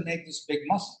fuse and make this big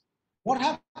muscle. What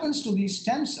happens to these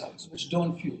stem cells which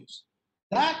don't fuse?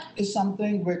 That is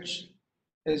something which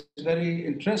is very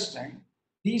interesting.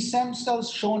 These stem cells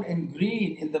shown in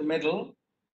green in the middle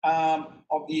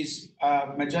of these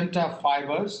magenta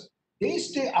fibers, they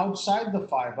stay outside the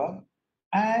fiber,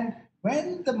 and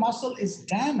when the muscle is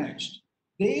damaged,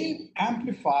 they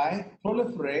amplify,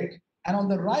 proliferate, and on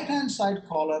the right-hand side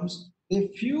columns, they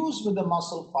fuse with the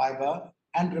muscle fiber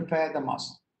and repair the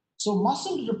muscle. So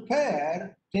muscle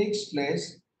repair takes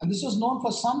place, and this was known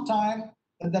for some time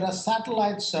that there are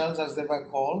satellite cells, as they were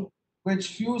called, which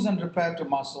fuse and repair to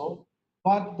muscle.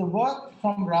 But the work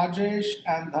from Rajesh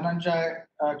and Dhananjay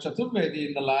Chaturvedi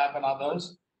in the lab and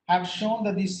others have shown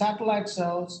that these satellite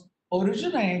cells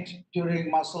originate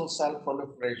during muscle cell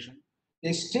proliferation.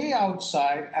 They stay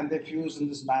outside and they fuse in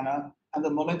this manner, and the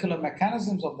molecular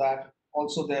mechanisms of that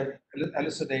also they're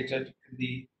elucidated in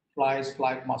the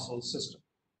flight muscle system.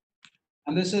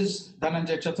 And this is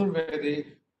Dhananjay Chaturvedi,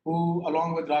 who,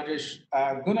 along with Rajesh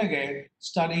Gunage,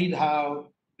 studied how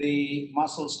the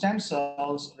muscle stem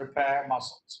cells repair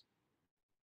muscles.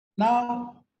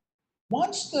 Now,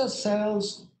 once the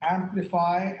cells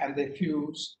amplify and they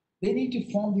fuse, they need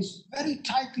to form these very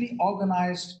tightly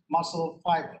organized muscle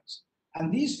fibers.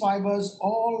 And these fibers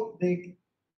they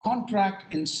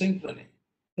contract in synchrony.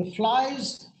 The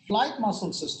flight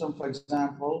muscle system, for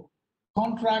example,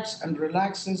 contracts and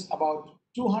relaxes about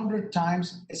 200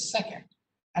 times a second.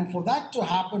 And for that to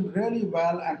happen really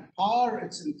well and power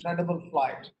its incredible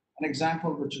flight, an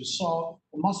example which you saw,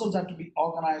 the muscles have to be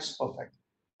organized perfectly.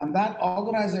 And that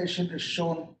organization is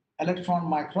shown electron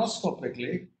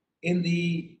microscopically in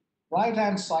the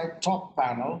right-hand side top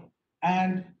panel.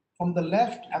 And from the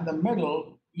left and the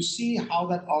middle, you see how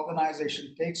that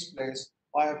organization takes place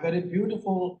by a very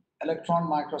beautiful electron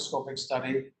microscopic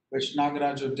study, which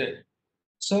Nagaraju did.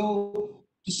 So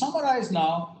to summarize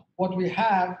now, what we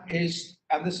have is,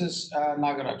 and this is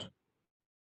Nagaraju.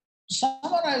 To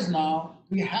summarize now,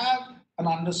 we have an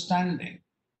understanding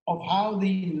of how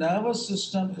the nervous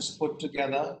system is put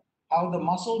together, how the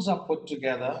muscles are put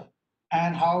together,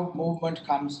 and how movement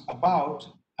comes about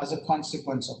as a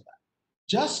consequence of that.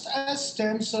 Just as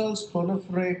stem cells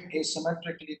proliferate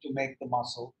asymmetrically to make the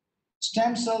muscle,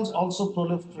 stem cells also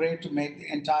proliferate to make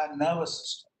the entire nervous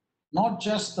system, not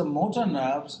just the motor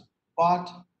nerves,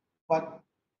 but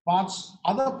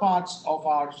other parts of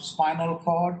our spinal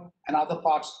cord and other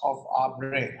parts of our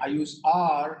brain. I use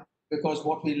R because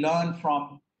what we learn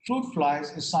from fruit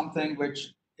flies is something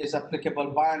which is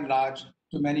applicable by and large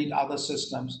to many other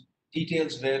systems.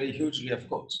 Details vary hugely, of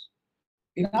course.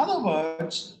 In other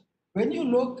words, when you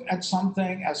look at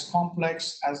something as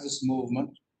complex as this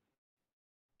movement,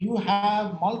 you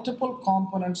have multiple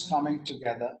components coming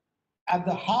together. At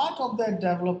the heart of their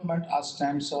development are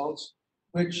stem cells,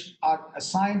 which are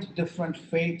assigned different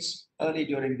fates early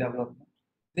during development.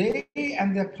 They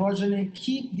and their progeny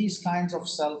keep these kinds of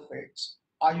cell fates.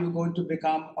 Are you going to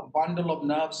become a bundle of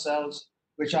nerve cells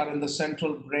which are in the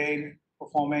central brain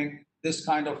performing this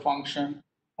kind of function,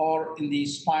 or in the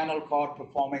spinal cord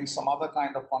performing some other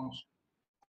kind of function?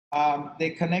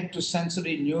 They connect to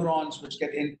sensory neurons which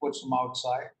get inputs from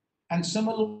outside. And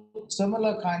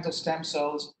similar kinds of stem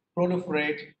cells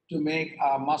proliferate to make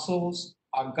our muscles,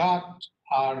 our gut,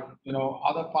 our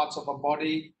other parts of our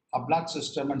body, our blood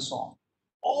system, and so on.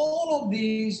 All of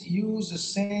these use the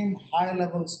same high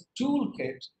levels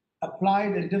toolkit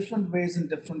applied in different ways in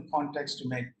different contexts to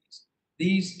make these.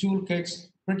 These toolkits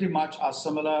pretty much are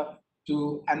similar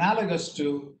to, analogous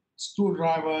to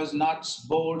screwdrivers, nuts,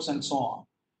 bolts, and so on.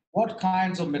 What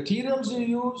kinds of materials you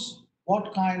use,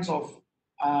 what kinds of,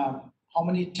 how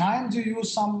many times you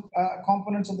use some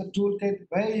components of the toolkit,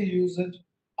 where you use it,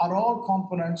 are all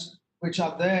components which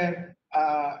are there,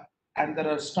 and there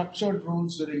are structured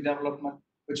rules during development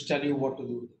which tell you what to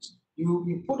do with this.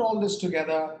 You put all this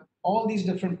together, all these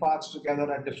different parts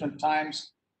together at different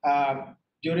times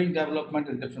during development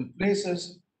in different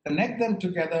places, connect them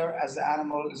together as the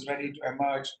animal is ready to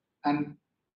emerge, and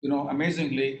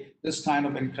amazingly, this kind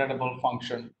of incredible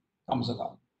function comes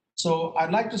about. So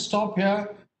I'd like to stop here.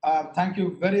 Thank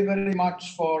you very, very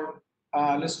much for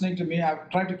listening to me. I've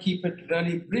tried to keep it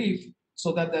really brief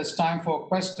so that there's time for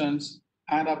questions.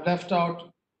 And I've left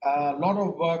out a lot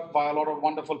of work by a lot of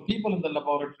wonderful people in the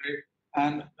laboratory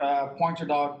and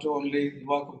pointed out to only the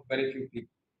work of very few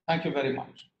people. Thank you very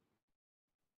much.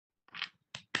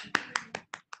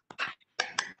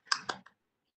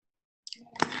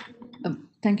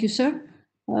 Thank you, sir.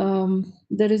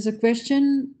 There is a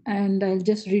question, and I'll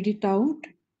just read it out.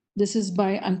 This is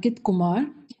by Ankit Kumar.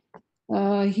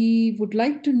 He would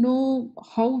like to know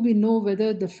how we know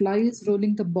whether the fly is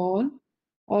rolling the ball,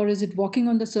 or is it walking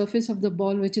on the surface of the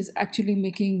ball, which is actually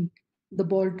making the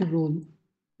ball to roll.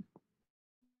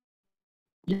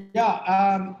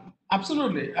 Yeah,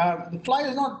 absolutely. The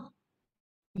fly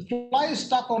is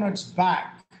stuck on its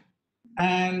back,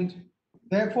 and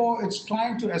therefore it's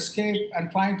trying to escape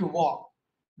and trying to walk.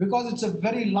 Because it's a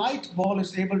very light ball,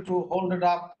 it's able to hold it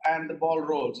up and the ball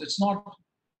rolls. It's not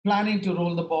planning to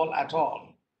roll the ball at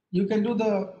all. You can do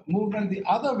the movement the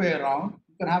other way around.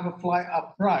 You can have a fly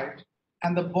upright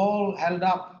and the ball held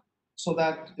up so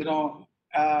that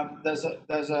there's a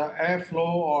airflow,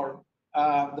 or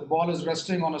the ball is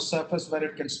resting on a surface where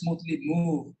it can smoothly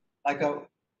move like a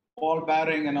ball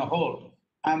bearing in a hole.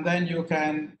 And then you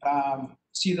can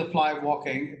see the fly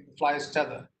walking. The fly is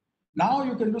tethered. Now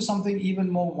you can do something even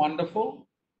more wonderful.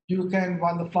 You can,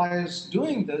 while the fly is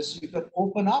doing this, you can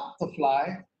open up the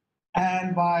fly,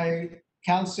 and by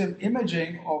calcium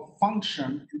imaging of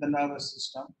function in the nervous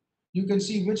system, you can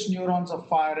see which neurons are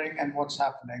firing and what's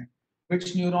happening,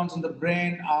 which neurons in the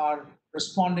brain are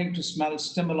responding to smell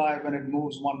stimuli when it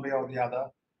moves one way or the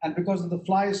other. And because the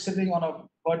fly is sitting on a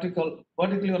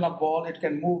vertically on a ball, it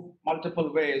can move multiple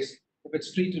ways. If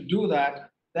it's free to do that,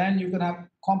 then you can have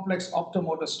complex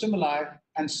optomotor stimuli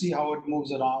and see how it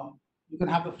moves around. You can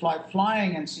have the fly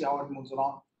flying and see how it moves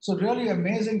around. So really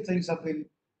amazing things have been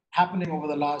happening over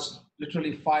the last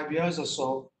literally 5 years or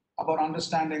so about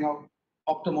understanding of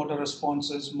optomotor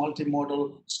responses,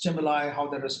 multimodal stimuli, how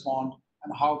they respond,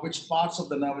 and which parts of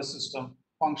the nervous system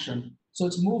function. So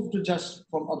it's moved to just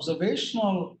from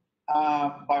observational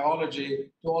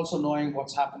biology to also knowing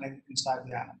what's happening inside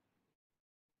the animal.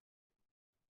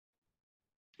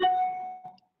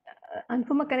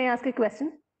 Anupama, can I ask a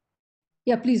question?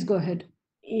 Yeah, please go ahead.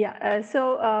 Yeah,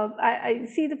 so I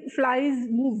see the flies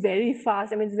move very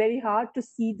fast. I mean, it's very hard to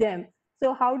see them.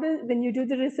 So when you do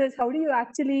the research, how do you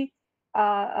actually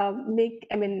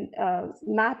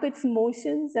map its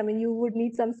motions? I mean, you would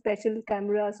need some special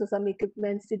cameras or some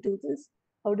equipments to do this.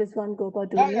 How does one go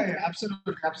about doing it? Yeah,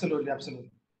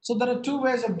 absolutely. So there are two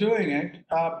ways of doing it.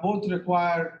 Both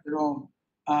require,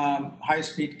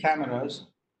 high-speed cameras.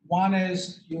 One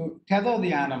is you tether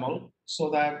the animal so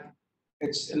that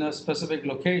it's in a specific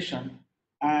location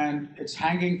and it's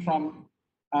hanging from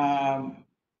um,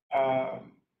 uh,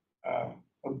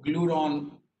 a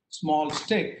glued-on small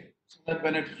stick, so that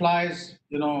when it flies,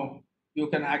 you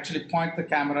can actually point the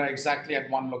camera exactly at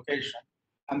one location.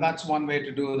 And that's one way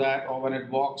to do that. Or when it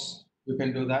walks, you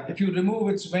can do that. If you remove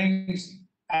its wings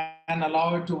and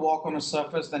allow it to walk on a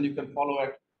surface, then you can follow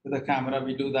it with a camera.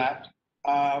 We do that.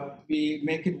 We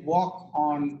make it walk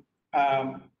on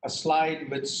a slide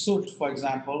with soot, for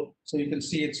example, so you can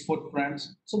see its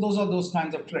footprints. So those are those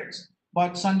kinds of tricks.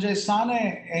 But Sanjay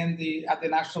Sane at the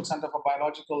National Center for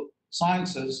Biological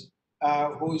Sciences,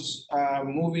 whose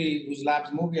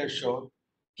lab's movie I showed,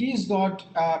 he's got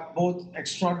both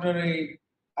extraordinary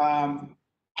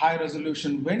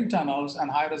high-resolution wind tunnels and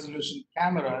high-resolution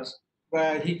cameras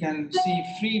where he can see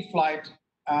free flight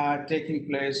taking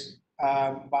place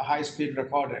by high-speed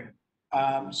recording.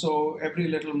 So every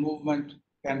little movement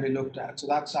can be looked at. So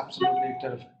that's absolutely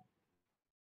terrific.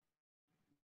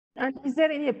 And is there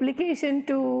any application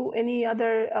to any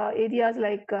other areas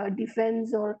like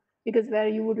defense, or because where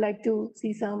you would like to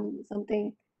see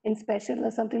something in special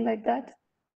or something like that?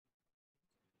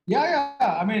 Yeah.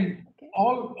 I mean,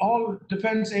 all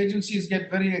defense agencies get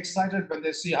very excited when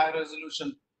they see high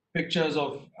resolution pictures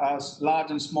of large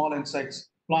and small insects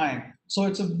flying. So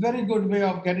it's a very good way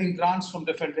of getting grants from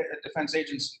defense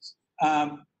agencies.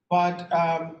 But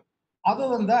other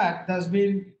than that, there's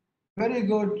been very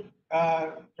good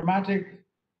dramatic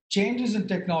changes in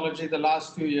technology the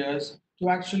last few years to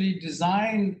actually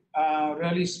design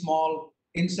really small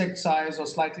insect size or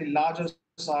slightly larger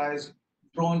size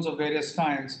drones of various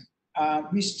kinds.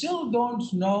 We still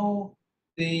don't know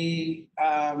the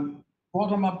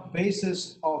bottom-up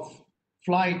basis of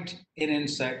flight in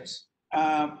insects.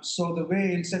 So the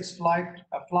way insects fly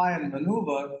and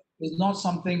maneuver is not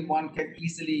something one can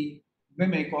easily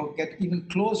mimic or get even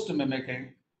close to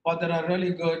mimicking. But there are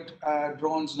really good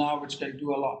drones now which can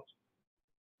do a lot.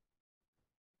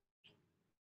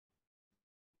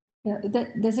 Yeah,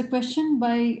 there's a question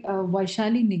by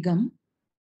Vaishali Nigam,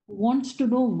 who wants to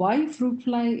know why fruit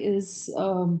fly is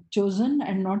chosen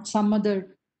and not some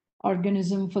other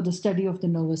organism for the study of the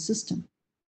nervous system.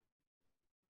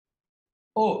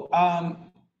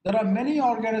 There are many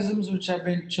organisms which have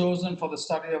been chosen for the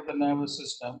study of the nervous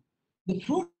system. The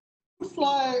fruit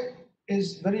fly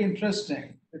is very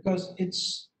interesting because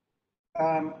its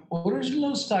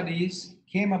original studies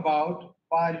came about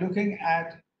by looking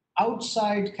at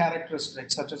outside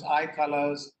characteristics such as eye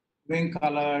colors, wing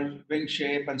color, wing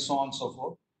shape, and so on and so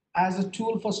forth, as a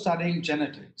tool for studying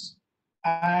genetics.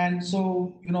 And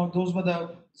so, this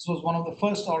was one of the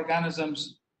first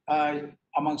organisms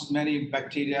amongst many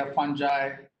bacteria,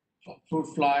 fungi, fruit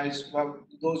flies,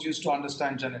 those used to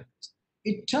understand genetics.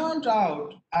 It turned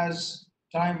out, as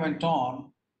time went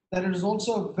on, that it is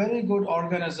also a very good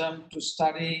organism to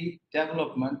study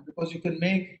development because you can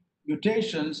make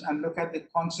mutations and look at the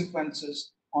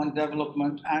consequences on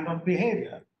development and on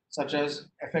behavior, such as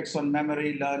effects on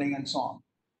memory, learning, and so on.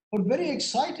 But very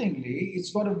excitingly,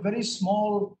 it's got a very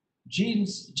small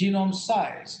genome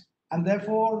size, and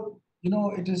therefore,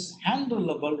 it is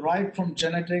handleable right from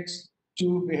genetics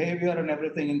to behavior and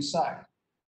everything inside.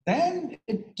 Then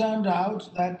it turned out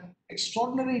that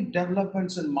extraordinary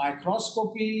developments in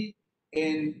microscopy,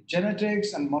 in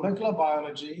genetics and molecular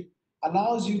biology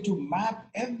allows you to map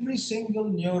every single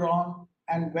neuron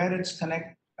and where its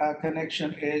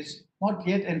connection is, not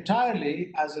yet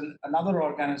entirely as in another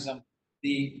organism,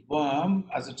 the worm,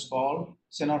 as it's called,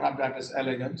 Caenorhabditis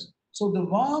elegans. So the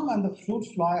worm and the fruit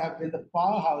fly have been the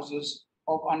powerhouses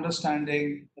of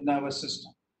understanding the nervous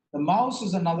system. The mouse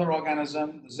is another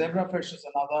organism, the zebrafish is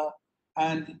another,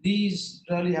 and these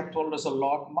really have told us a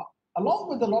lot, along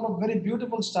with a lot of very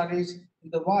beautiful studies in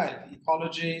the wild,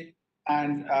 ecology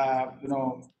and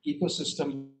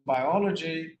ecosystem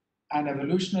biology and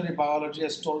evolutionary biology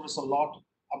has told us a lot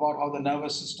about how the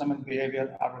nervous system and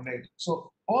behavior are related.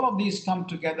 So all of these come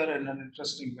together in an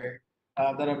interesting way.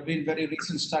 There have been very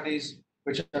recent studies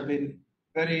which have been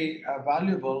very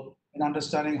valuable in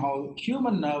understanding how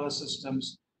human nervous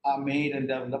systems are made and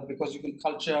developed, because you can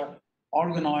culture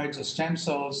organoids or stem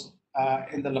cells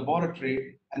in the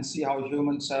laboratory and see how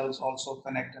human cells also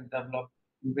connect and develop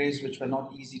in ways which were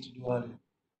not easy to do earlier.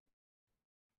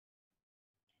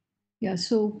 Yeah,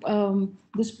 so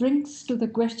this brings to the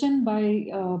question by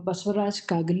Baswaraj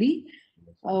Kagali,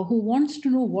 who wants to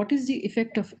know what is the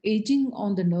effect of aging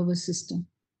on the nervous system?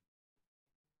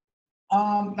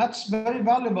 That's very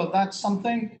valuable. That's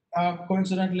something,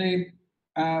 coincidentally,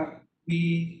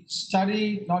 we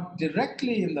study not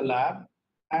directly in the lab,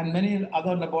 and many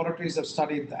other laboratories have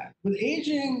studied that. With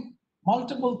aging,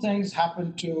 multiple things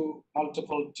happen to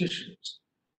multiple tissues.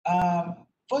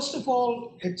 First of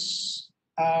all, it's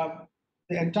the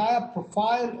entire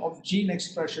profile of gene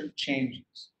expression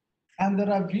changes. And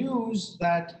there are views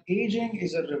that aging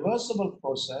is a reversible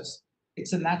process.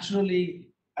 It's a naturally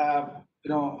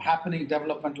happening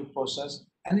developmental process.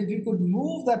 And if you could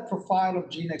move that profile of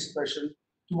gene expression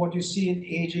to what you see in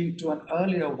aging to an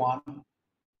earlier one,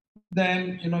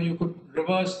 then you could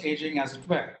reverse aging as it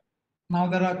were. Now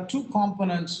there are two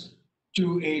components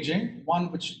to aging,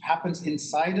 one which happens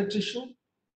inside a tissue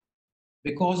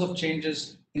because of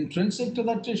changes intrinsic to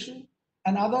that tissue,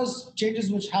 and others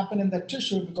changes which happen in that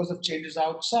tissue because of changes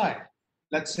outside.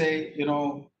 Let's say,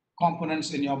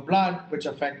 components in your blood which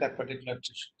affect that particular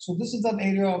tissue. So this is an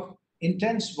area of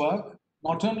intense work,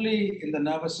 not only in the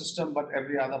nervous system, but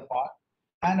every other part.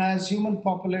 And as human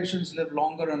populations live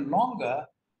longer and longer,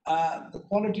 the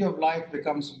quality of life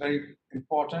becomes very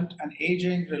important, and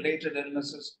aging-related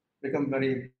illnesses become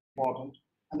very important.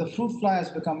 And the fruit fly has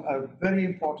become a very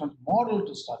important model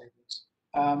to study this.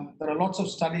 There are lots of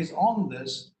studies on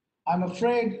this. I'm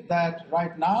afraid that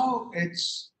right now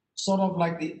it's sort of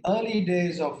like the early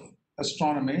days of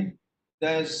astronomy.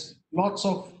 There's lots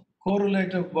of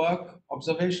correlative work,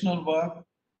 observational work,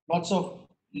 lots of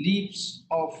leaps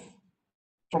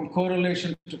from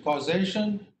correlation to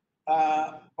causation.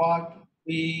 And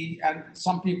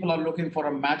some people are looking for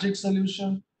a magic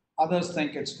solution. Others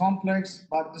think it's complex,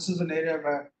 but this is an area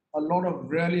where a lot of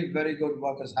really very good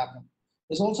work has happened.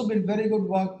 There's also been very good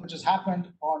work which has happened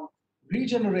on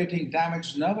regenerating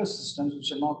damaged nervous systems,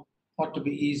 which are not thought to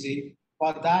be easy,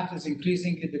 but that is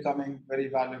increasingly becoming very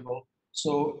valuable.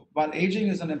 So while aging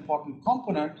is an important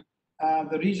component,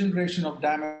 the regeneration of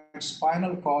damaged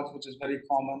spinal cords, which is very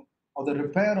common, or the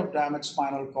repair of damaged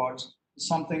spinal cords is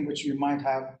something which we might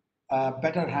have a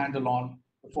better handle on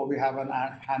before we have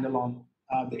a handle on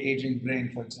the aging brain,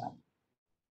 for example.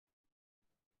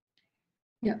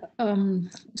 Yeah,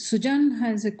 Sujan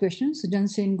has a question, Sujan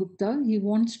Sen Gupta. He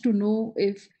wants to know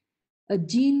if a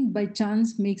gene by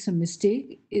chance makes a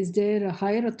mistake, is there a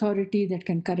higher authority that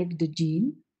can correct the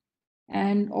gene?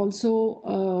 And also,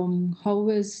 how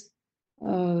is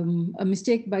a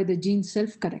mistake by the gene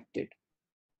self-corrected?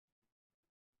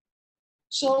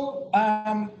 So,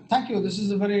 thank you. This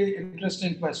is a very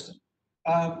interesting question.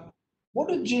 What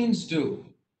do genes do?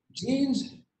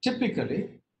 Genes typically,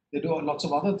 they do lots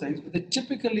of other things, but they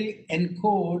typically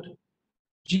encode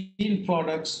gene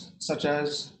products such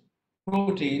as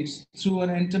proteins through an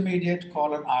intermediate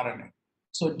called an RNA.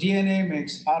 So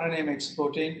RNA makes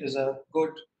protein is a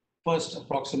good first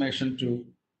approximation to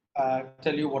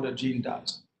tell you what a gene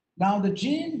does. Now, the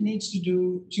gene needs to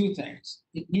do two things.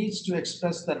 It needs to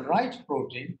express the right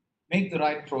protein, make the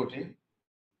right protein,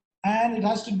 and it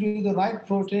has to do the right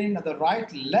protein at the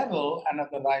right level and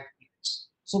at the right place.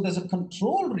 So there's a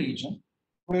control region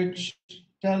which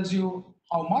tells you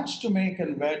how much to make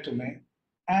and where to make.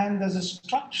 And there's a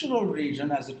structural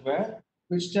region, as it were,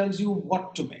 which tells you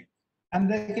what to make.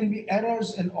 And there can be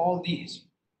errors in all these,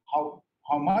 how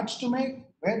much to make,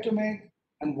 where to make,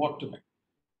 and what to make.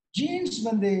 Genes,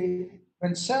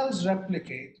 when cells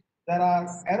replicate, there are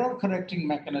error correcting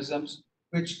mechanisms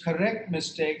which correct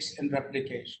mistakes in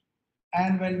replication.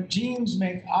 And when genes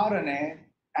make RNA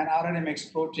and RNA makes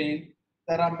protein,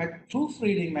 there are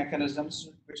proofreading mechanisms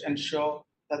which ensure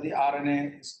that the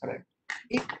RNA is correct.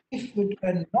 If it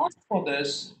were not for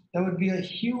this, there would be a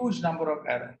huge number of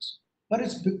errors. But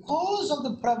it's because of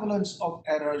the prevalence of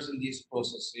errors in these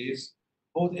processes,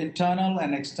 both internal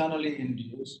and externally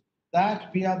induced,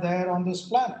 that we are there on this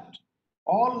planet.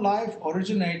 All life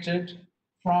originated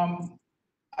from,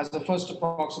 as the first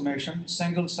approximation,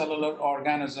 single cellular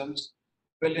organisms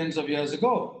billions of years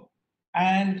ago.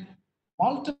 And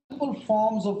multiple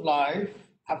forms of life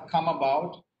have come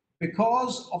about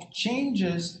because of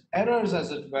changes, errors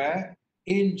as it were,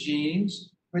 in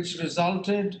genes, which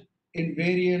resulted in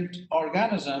variant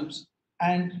organisms,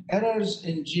 and errors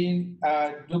in gene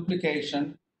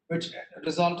duplication, which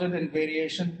resulted in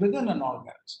variation within an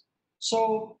organism.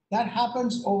 So that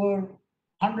happens over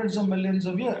hundreds of millions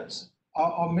of years,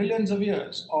 or millions of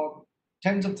years, or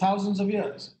tens of thousands of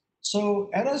years.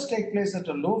 So errors take place at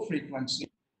a low frequency.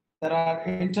 There are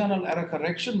internal error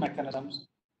correction mechanisms,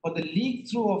 but the leak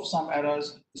through of some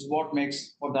errors is what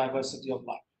makes for diversity of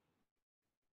life.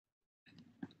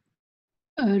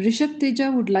 Rishabh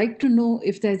Teja would like to know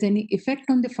if there's any effect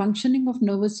on the functioning of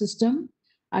nervous system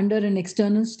under an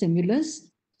external stimulus,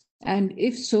 and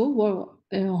if so,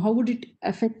 how would it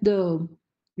affect the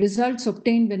results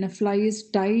obtained when a fly is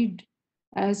tied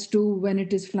as to when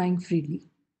it is flying freely?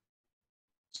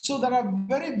 So there are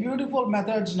very beautiful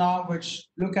methods now which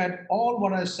look at all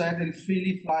what I said in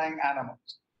freely flying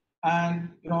animals. And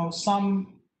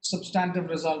some substantive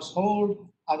results hold,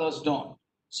 others don't.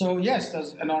 So yes,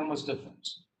 there's enormous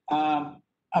difference.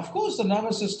 Of course, the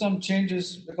nervous system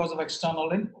changes because of external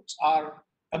inputs. Our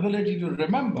ability to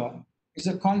remember is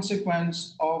a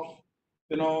consequence of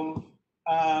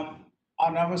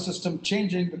our nervous system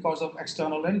changing because of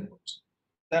external inputs.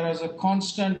 There is a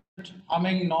constant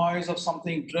humming noise of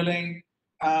something drilling,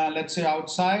 let's say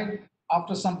outside.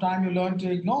 After some time, you learn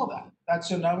to ignore that. That's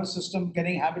your nervous system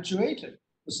getting habituated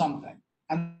to something.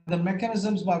 And the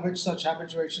mechanisms by which such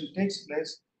habituation takes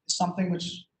place is something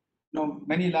which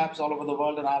many labs all over the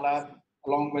world and our lab,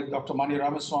 along with Dr. Mani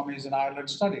Ramaswamy's in Ireland,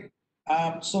 study.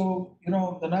 So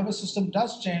the nervous system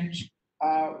does change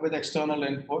with external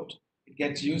input. It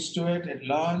gets used to it, it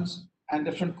learns, and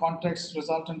different contexts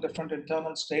result in different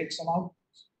internal states and outputs.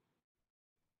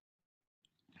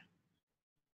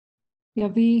 Yeah,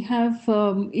 we have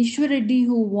Ishwar Reddy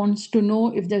who wants to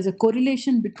know if there's a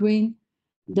correlation between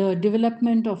the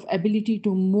development of ability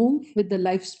to move with the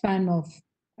lifespan of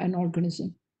an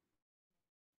organism.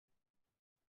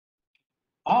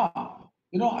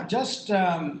 Just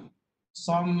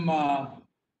some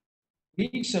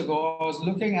weeks ago, I was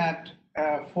looking at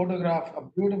a photograph, a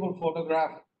beautiful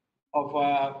photograph of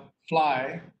a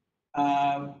fly,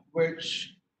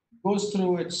 which goes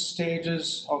through its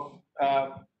stages of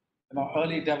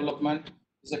early development.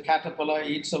 It's a caterpillar,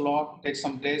 eats a lot, takes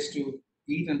some days to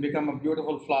eat and become a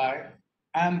beautiful fly.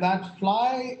 And that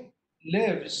fly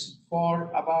lives for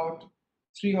about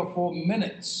 3 or 4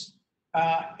 minutes.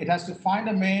 It has to find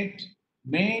a mate,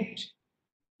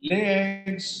 lay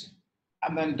eggs,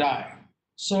 and then die.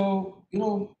 So,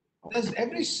 there's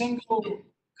every single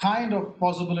kind of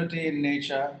possibility in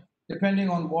nature, depending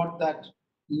on what that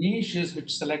niche is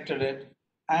which selected it.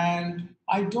 And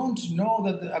I don't know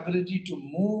that the ability to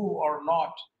move or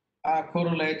not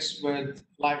correlates with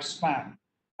lifespan.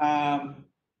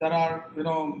 There are,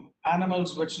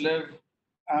 animals which live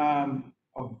a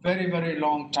very, very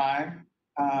long time,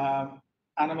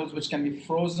 animals which can be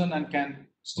frozen and can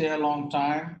stay a long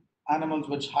time, animals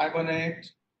which hibernate,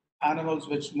 animals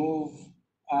which move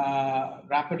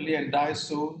rapidly and die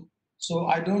soon. So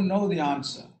I don't know the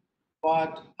answer.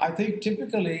 But I think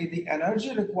typically the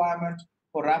energy requirement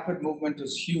for rapid movement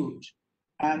is huge.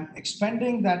 And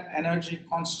expending that energy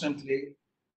constantly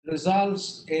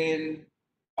results in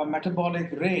a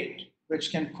metabolic rate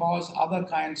which can cause other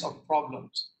kinds of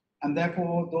problems. And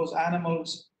therefore, those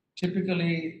animals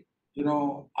typically,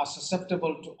 are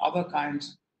susceptible to other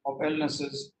kinds of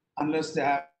illnesses unless they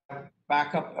have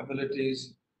backup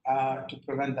abilities to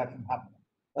prevent that from happening.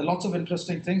 There are lots of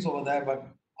interesting things over there, but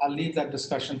I'll leave that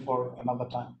discussion for another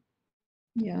time.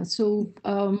 Yeah, so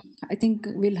I think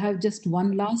we'll have just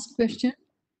one last question.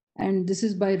 And this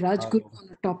is by Rajguru on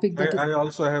a topic that I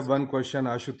also have one question,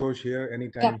 Ashutosh, here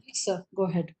anytime. Yeah, please, sir, go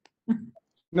ahead.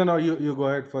 No, you go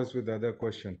ahead first with the other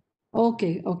question.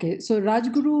 Okay. So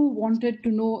Rajguru wanted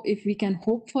to know if we can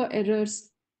hope for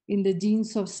errors in the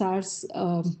genes of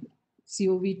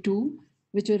SARS-CoV-2,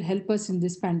 which will help us in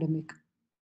this pandemic.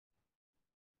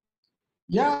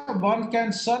 Yeah, one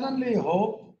can certainly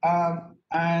hope.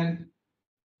 And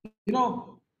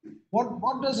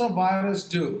what does a virus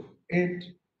do? It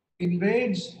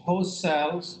invades host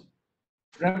cells,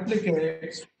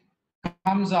 replicates,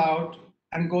 comes out,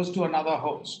 and goes to another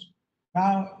host.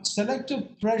 Now,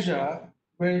 selective pressure,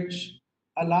 which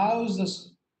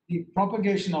allows the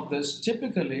propagation of this,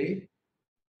 typically,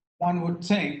 one would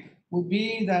think, would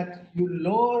be that you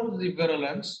lower the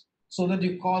virulence so that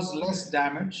you cause less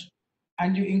damage,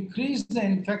 and you increase the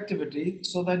infectivity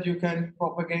so that you can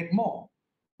propagate more.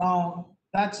 Now,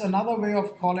 that's another way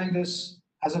of calling this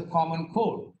as a common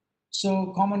cold.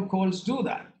 So common colds do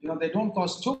that. They don't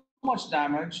cause too much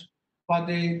damage, but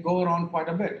they go around quite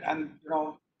a bit. And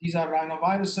these are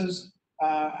rhinoviruses,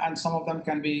 and some of them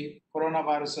can be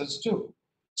coronaviruses too.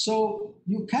 So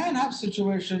you can have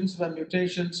situations where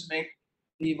mutations make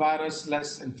the virus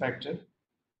less infected.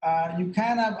 You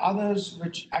can have others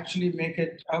which actually make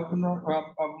it more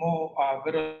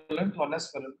virulent or less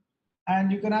virulent.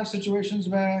 And you can have situations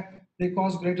where they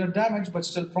cause greater damage but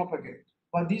still propagate.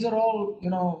 But these are all,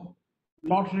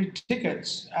 lottery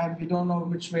tickets, and we don't know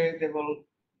which way they will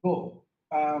go.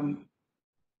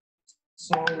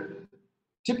 So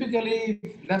typically,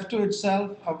 left to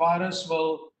itself, a virus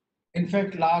will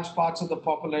infect large parts of the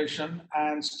population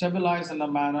and stabilize in a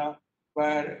manner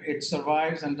where it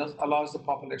survives and allows the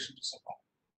population to survive.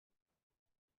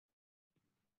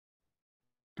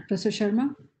 Professor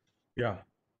Sharma? Yeah.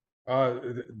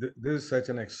 This is such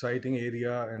an exciting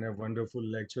area and a wonderful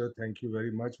lecture. Thank you very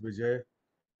much, Vijay.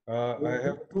 I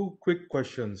have two quick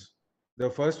questions. The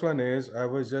first one is, I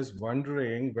was just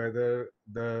wondering whether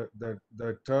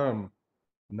the term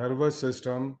nervous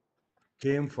system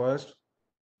came first,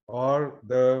 or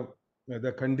the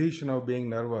condition of being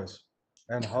nervous,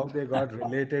 and how they got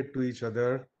related to each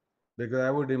other. Because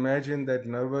I would imagine that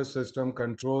nervous system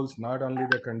controls not only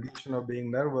the condition of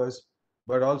being nervous,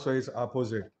 but also its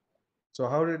opposite. So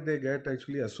how did they get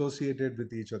actually associated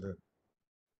with each other?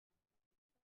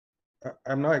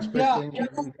 I'm not Yeah, expecting a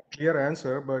clear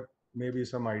answer, but maybe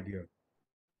some idea.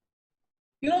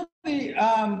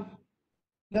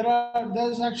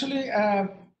 there's actually a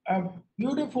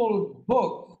beautiful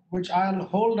book which I'll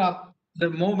hold up the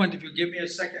moment if you give me a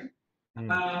second.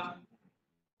 Uh,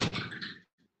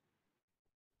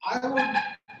 I would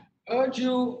urge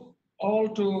you all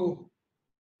to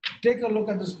take a look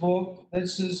at this book.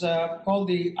 This is called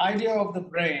The Idea of the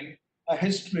Brain, A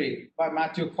History by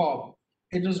Matthew Cobb.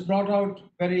 It was brought out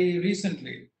very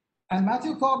recently. And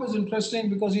Matthew Cobb is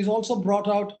interesting because he's also brought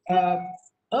out an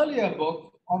earlier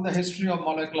book on the history of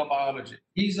molecular biology.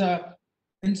 He's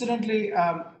incidentally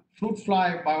fruit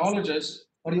fly biologist,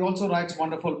 but he also writes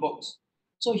wonderful books.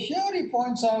 So here he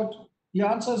points out, he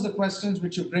answers the questions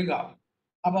which you bring up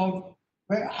about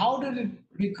how did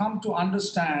we come to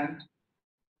understand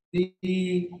the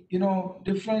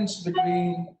difference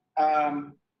between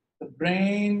the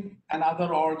brain and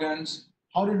other organs.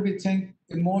 How did we think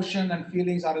emotion and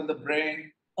feelings are in the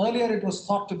brain? Earlier, it was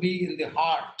thought to be in the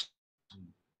heart,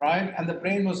 right? And the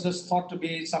brain was just thought to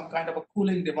be some kind of a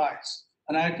cooling device,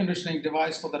 an air conditioning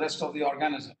device for the rest of the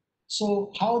organism.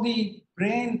 So how the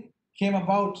brain came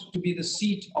about to be the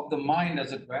seat of the mind,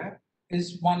 as it were,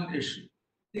 is one issue.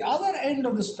 The other end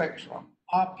of the spectrum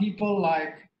are people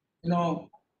like,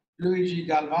 Luigi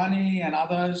Galvani and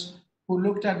others who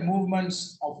looked at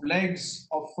movements of legs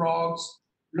of frogs,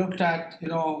 looked at,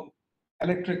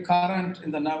 electric current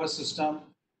in the nervous system,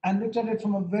 and looked at it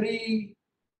from a very,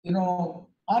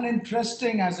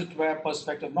 uninteresting, as it were,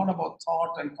 perspective, not about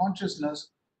thought and consciousness,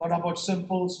 but about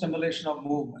simple stimulation of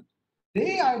movement.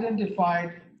 They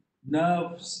identified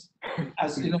nerves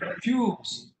as,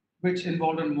 tubes which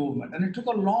involved in movement. And it took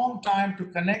a long time to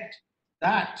connect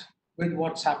that with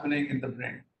what's happening in the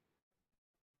brain.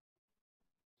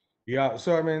 Yeah,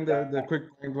 so I mean, the quick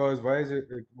point was, why is it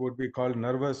would be called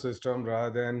nervous system rather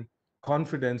than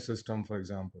confidence system, for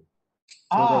example?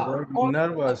 So the word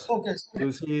nervous, okay.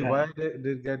 you see, why did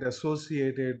it get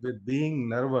associated with being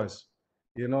nervous?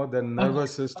 The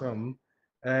nervous system.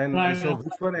 And so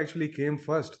which one actually came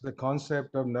first, the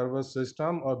concept of nervous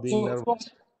system or being nervous?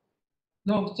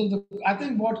 I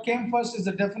think what came first is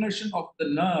the definition of the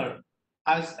nerve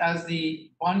as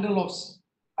the bundle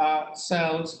of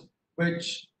cells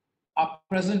which are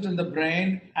present in the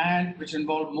brain and which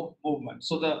involve movement.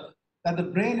 So that the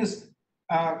brain is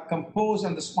composed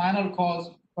and the spinal cord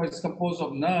is composed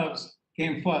of nerves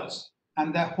came first.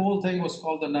 And that whole thing was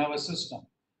called the nervous system.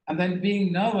 And then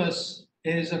being nervous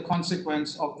is a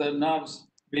consequence of the nerves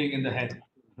being in the head.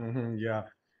 Yeah.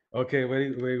 Okay,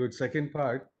 very, very good. Second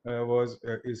part was,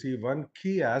 you see, one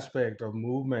key aspect of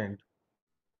movement,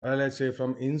 let's say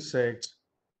from insects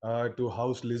to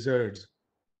house lizards,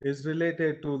 is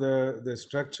related to the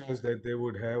structures that they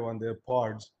would have on their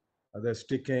pods, the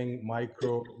sticking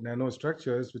micro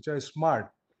nanostructures, which are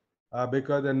smart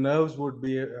because the nerves would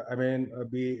be,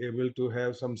 be able to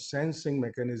have some sensing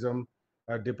mechanism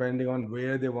depending on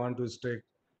where they want to stick,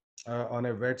 on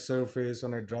a wet surface,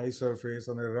 on a dry surface,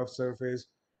 on a rough surface.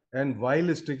 And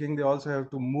while sticking, they also have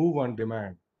to move on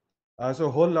demand. So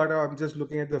a whole lot of, I'm just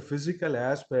looking at the physical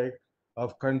aspect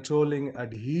of controlling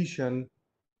adhesion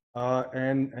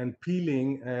and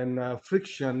peeling and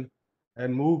friction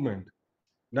and movement.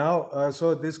 Now,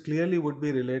 so this clearly would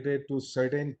be related to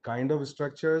certain kind of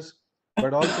structures,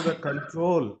 but also the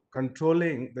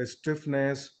controlling the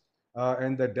stiffness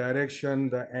and the direction,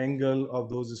 the angle of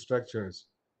those structures,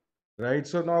 right?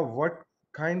 So now what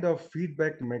kind of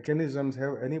feedback mechanisms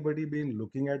have anybody been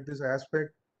looking at this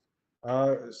aspect?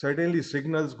 Certainly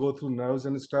signals go through nerves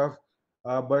and stuff,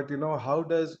 but how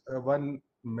does one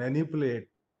manipulate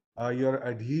your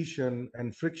adhesion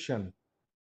and friction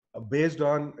based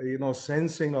on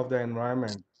sensing of the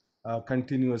environment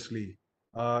continuously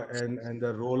and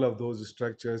the role of those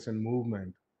structures and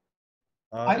movement?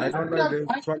 I don't know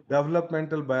if from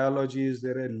developmental biology, is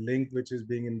there a link which is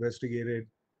being investigated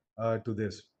to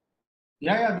this?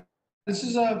 Yeah. This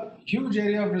is a huge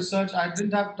area of research. I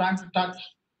didn't have time to touch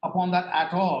upon that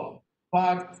at all.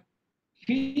 But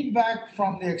feedback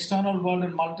from the external world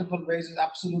in multiple ways is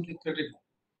absolutely critical.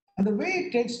 And the way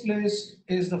it takes place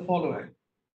is the following.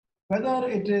 Whether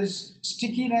it is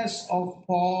stickiness of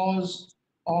pause,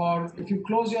 or if you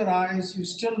close your eyes, you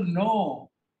still know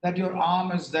that your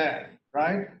arm is there,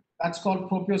 right? That's called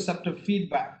proprioceptive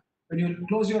feedback. When you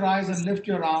close your eyes and lift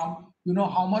your arm, you know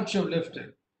how much you've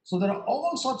lifted. So there are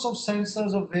all sorts of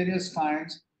sensors of various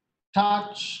kinds: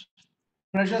 touch,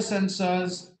 pressure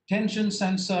sensors, tension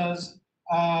sensors,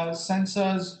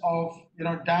 sensors of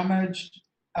damage,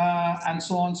 and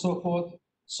so on and so forth.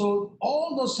 So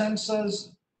all those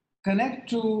sensors connect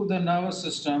to the nervous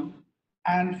system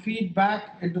and feed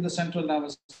back into the central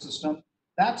nervous system.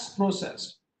 That's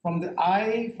processed from the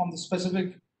eye, from the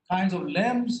specific kinds of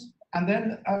limbs, and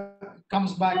then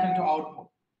comes back into output.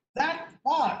 That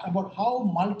part about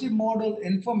how multimodal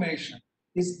information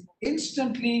is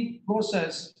instantly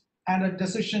processed and a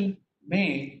decision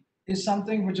made is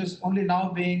something which is only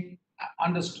now being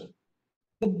understood.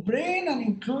 The brain, and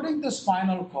including the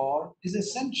spinal cord, is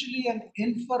essentially an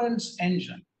inference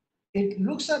engine. It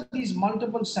looks at these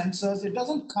multiple sensors. It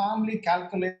doesn't calmly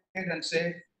calculate and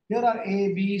say, here are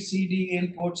A, B, C, D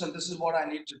inputs, and this is what I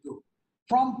need to do.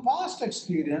 From past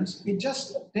experience, it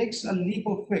just takes a leap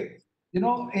of faith.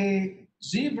 A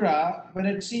zebra, when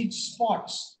it sees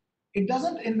spots, it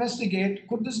doesn't investigate,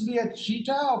 could this be a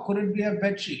cheetah or could it be a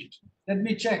bed sheet? Let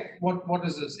me check, what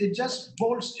is this? It just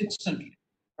bolts instantly,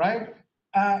 right?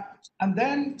 And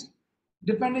then,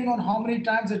 depending on how many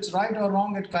times it's right or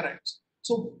wrong, it corrects.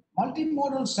 So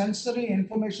multimodal sensory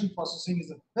information processing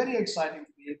is a very exciting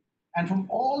field. And from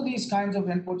all these kinds of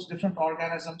inputs, different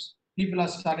organisms, people are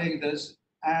studying this.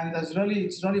 And it's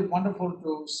really wonderful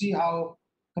to see how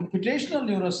computational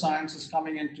neuroscience is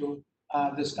coming into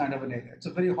this kind of an area. It's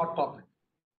a very hot topic.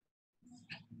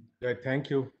 Yeah, thank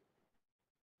you.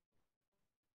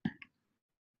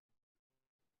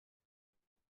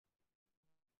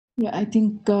 Yeah, I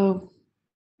think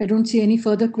I don't see any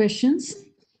further questions.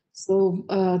 So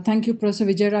thank you, Professor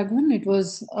VijayRaghavan. It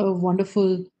was a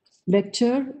wonderful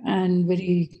lecture and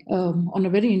on a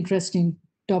very interesting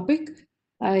topic.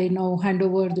 I now hand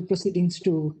over the proceedings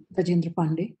to Rajendra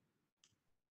Pandey.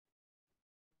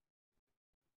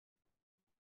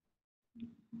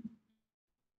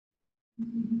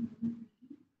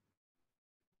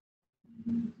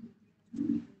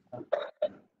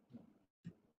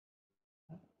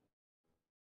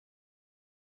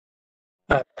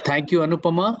 Thank you,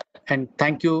 Anupama, and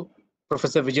thank you,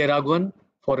 Professor VijayRaghavan,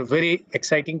 for a very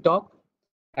exciting talk.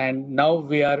 And now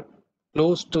we are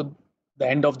close to the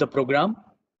end of the program.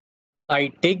 I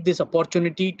take this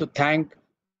opportunity to thank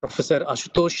Professor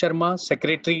Ashutosh Sharma,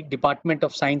 Secretary, Department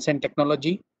of Science and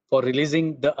Technology, for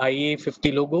releasing the IIA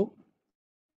 50 logo.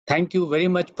 Thank you very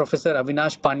much, Professor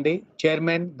Avinash Pandey,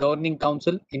 Chairman, Governing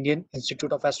Council, Indian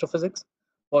Institute of Astrophysics,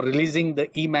 for releasing the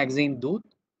e-magazine DOOT.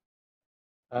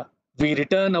 We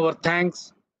return our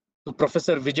thanks to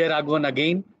Professor VijayRaghavan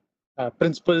again,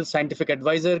 Principal Scientific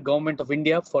Advisor, Government of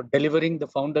India, for delivering the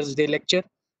Founders Day lecture.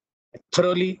 A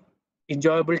thoroughly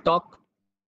enjoyable talk.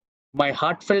 My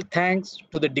heartfelt thanks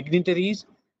to the dignitaries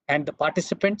and the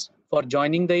participants for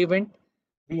joining the event.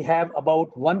 We have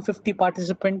about 150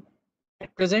 participants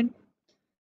at present.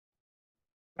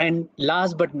 And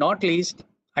last but not least,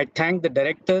 I thank the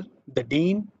director, the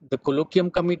dean, the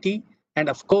colloquium committee, and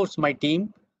of course my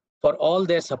team for all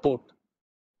their support.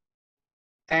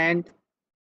 And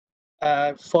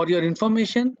for your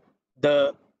information,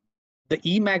 the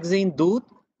e-magazine DOOT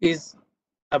is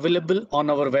available on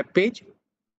our webpage.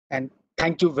 And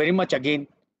thank you very much again.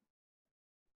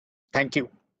 Thank you.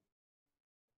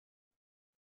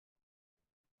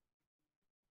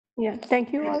 Yeah,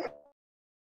 thank you all.